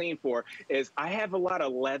Shock-It Clean for is I have a lot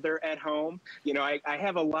of leather at home. You know, I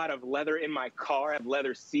have a lot of leather in my car. I have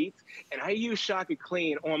leather seats. And I use Shock-It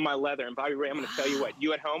Clean on my leather. And Bobby Ray, I'm going to tell you what,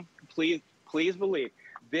 you at home, please believe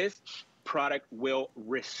this product will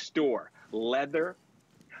restore leather,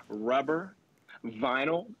 rubber,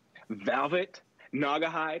 vinyl, velvet,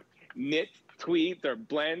 naugahyde, knits, tweeds, or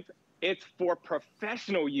blends. It's for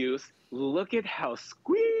professional use. Look at how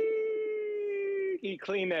squeaky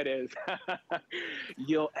clean that is.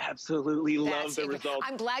 You'll absolutely love the results.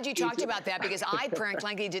 I'm glad you talked about that because I,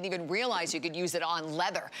 frankly, didn't even realize you could use it on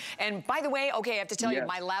leather. And by the way, okay, I have to tell you,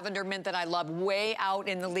 my lavender mint that I love, way out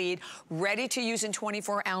in the lead, ready to use in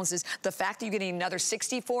 24 ounces. The fact that you're getting another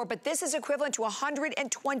 64, but this is equivalent to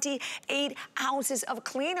 128 ounces of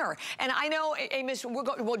cleaner. And I know, Amos,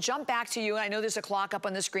 we'll jump back to you. I know there's a clock up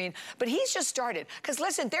on the screen, but he's just started. Because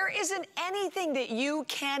listen, there isn't anything that you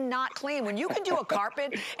cannot clean. When you can do a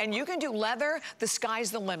carpet and you can do leather, the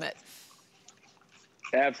sky's the limit.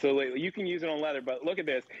 Absolutely. You can use it on leather, but look at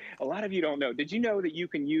this. A lot of you don't know. Did you know that you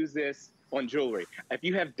can use this on jewelry? If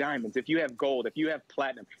you have diamonds, if you have gold, if you have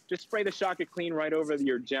platinum, just spray the Shock It Clean right over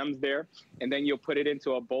your gems there, and then you'll put it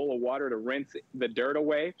into a bowl of water to rinse the dirt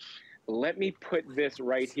away. Let me put this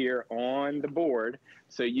right here on the board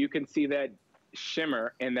so you can see that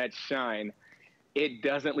shimmer and that shine. It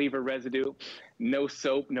doesn't leave a residue, no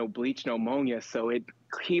soap, no bleach, no ammonia, so it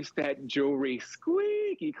keeps that jewelry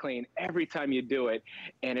squeaky clean every time you do it,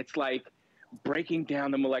 and it's like breaking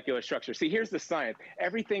down the molecular structure. See, here's the science.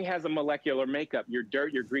 Everything has a molecular makeup, your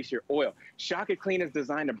dirt, your grease, your oil. Shock It Clean is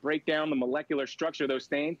designed to break down the molecular structure of those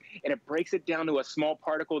stains, and it breaks it down to a small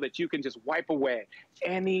particle that you can just wipe away.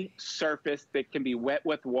 Any surface that can be wet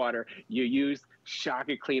with water, you use Shock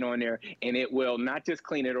It Clean on there, and it will not just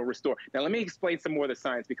clean, it'll restore. Now, let me explain some more of the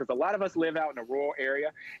science, because a lot of us live out in a rural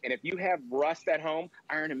area, and if you have rust at home,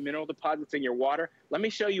 iron and mineral deposits in your water, let me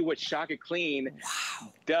show you what Shock It Clean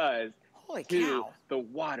does to the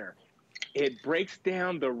water. It breaks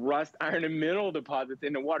down the rust, iron, and mineral deposits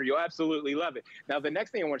in the water. You'll absolutely love it. Now, the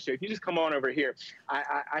next thing I want to show you, if you just come on over here,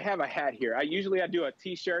 I have a hat here. I do a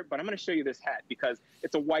T-shirt, but I'm going to show you this hat because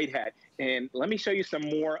it's a white hat. And let me show you some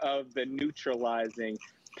more of the neutralizing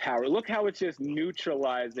power. Look how it's just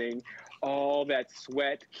neutralizing all that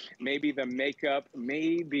sweat, maybe the makeup,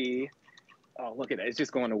 maybe... Oh, look at that. It's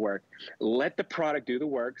just going to work. Let the product do the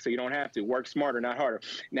work so you don't have to. Work smarter, not harder.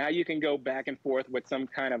 Now you can go back and forth with some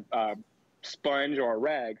kind of sponge or a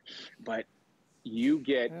rag, but you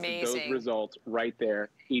get those results right there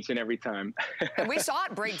each and every time. And we saw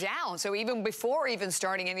it break down. So even before even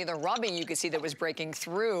starting any of the rubbing, you could see that it was breaking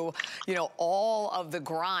through, you know, all of the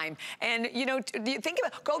grime. And, you know, think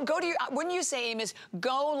about, go to your, wouldn't you say, Amos,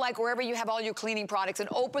 go like wherever you have all your cleaning products and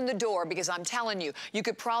open the door, because I'm telling you, you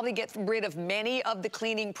could probably get rid of many of the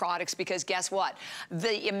cleaning products, because guess what?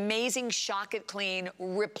 The amazing Shock It Clean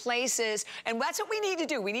replaces, and that's what we need to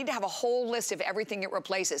do. We need to have a whole list of everything it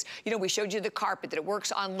replaces. You know, we showed you the carpet, that it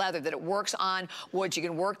works on leather, that it works on wood. You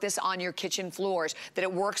can work this on your kitchen floors, that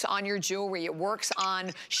it works on your jewelry, it works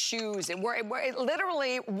on shoes. It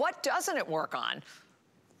literally, what doesn't it work on?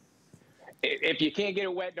 If you can't get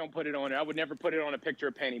it wet, don't put it on. I would never put it on a picture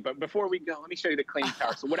of painting. But before we go, let me show you the clean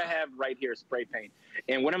power. So what I have right here is spray paint.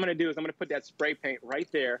 And what I'm going to do is I'm going to put that spray paint right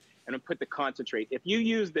there, and I'm going to put the concentrate. If you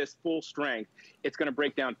use this full strength, it's going to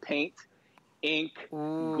break down paint, ink,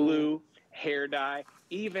 glue, hair dye,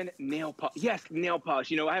 even nail polish. Yes, nail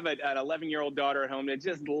polish. You know, I have an 11-year-old daughter at home that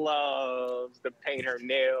just loves to paint her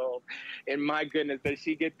nails. And my goodness, does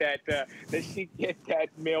she get that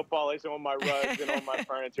nail polish on my rugs and on my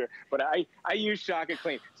furniture. But I use Shock It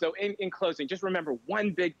Clean. So in closing, just remember one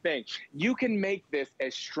big thing. You can make this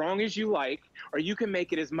as strong as you like, or you can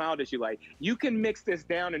make it as mild as you like. You can mix this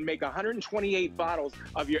down and make 128 bottles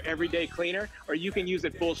of your everyday cleaner, or you can use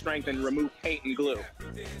it full strength and remove paint and glue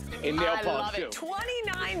and nail polish too.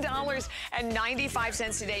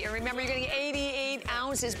 $29.95 today. And remember, you're getting 88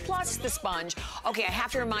 ounces plus the sponge. Okay, I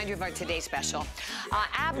have to remind you of our today's special.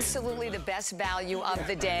 Absolutely the best value of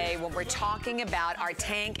the day when we're talking about our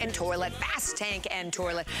tank and toilet, fast tank and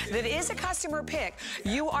toilet. That is a customer pick.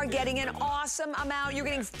 You are getting an awesome amount. You're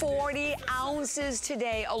getting 40 ounces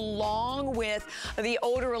today, along with the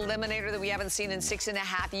odor eliminator that we haven't seen in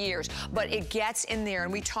 6.5 years. But it gets in there,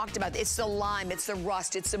 and we talked about it. It's the lime, it's the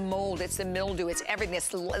rust, it's the mold, it's the mildew, it's everything. It's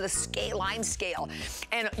the scale, lime scale.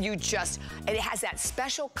 And you just, it has that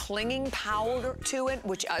special clinging power to it,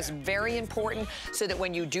 which is very important, so that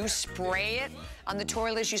when you do spray it on the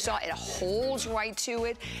toilet, as you saw, it holds right to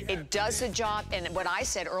it. It does the job. And what I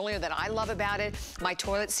said earlier that I love about it, my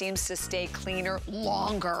toilet seems to stay cleaner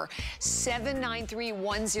longer.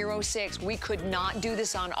 793-106. We could not do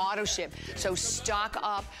this on auto ship. So stock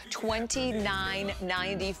up.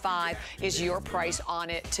 $29.95 is your price on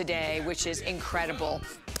it today, which is incredible.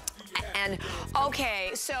 And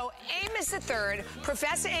okay, so Amos III,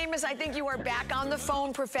 Professor Amos, I think you are back on the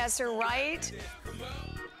phone, Professor, right?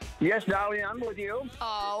 Yes, darling, I'm with you.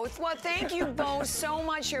 Oh, well, thank you both so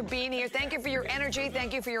much for being here. Thank you for your energy.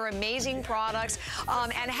 Thank you for your amazing products.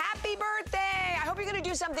 And happy birthday. I hope you're going to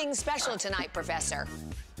do something special tonight, Professor.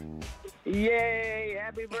 Yay!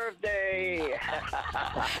 Happy birthday!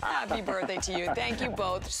 Happy birthday to you. Thank you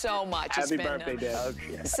both so much. Happy birthday,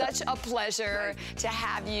 Dad. Such a pleasure to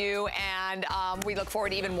have you, and we look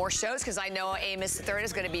forward to even more shows because I know Amos III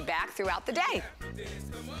is going to be back throughout the day.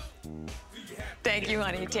 Thank you,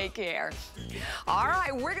 honey. Take care. All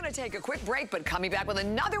right, we're going to take a quick break, but coming back with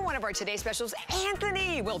another one of our Today Specials,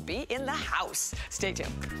 Anthony will be in the house. Stay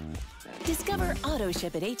tuned. Discover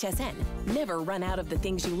AutoShip at HSN. Never run out of the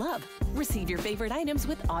things you love. Receive your favorite items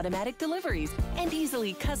with automatic deliveries and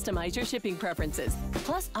easily customize your shipping preferences.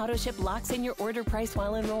 Plus, AutoShip locks in your order price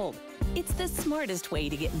while enrolled. It's the smartest way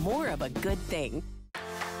to get more of a good thing.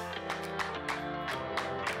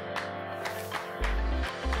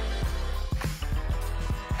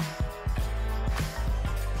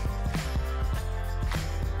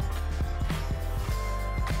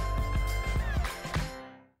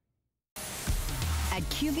 At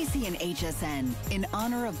QVC and HSN, in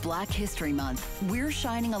honor of Black History Month, we're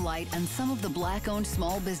shining a light on some of the Black-owned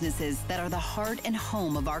small businesses that are the heart and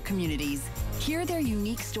home of our communities. Hear their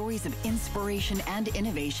unique stories of inspiration and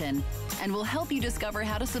innovation, and we'll help you discover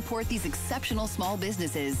how to support these exceptional small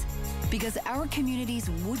businesses, because our communities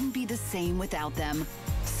wouldn't be the same without them.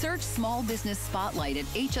 Search Small Business Spotlight at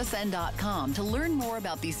hsn.com to learn more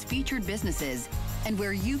about these featured businesses and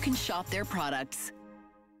where you can shop their products.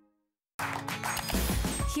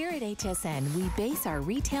 Here at HSN, we base our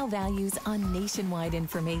retail values on nationwide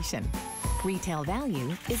information. Retail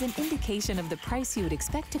value is an indication of the price you would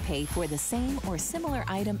expect to pay for the same or similar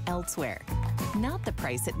item elsewhere, not the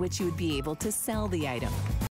price at which you would be able to sell the item.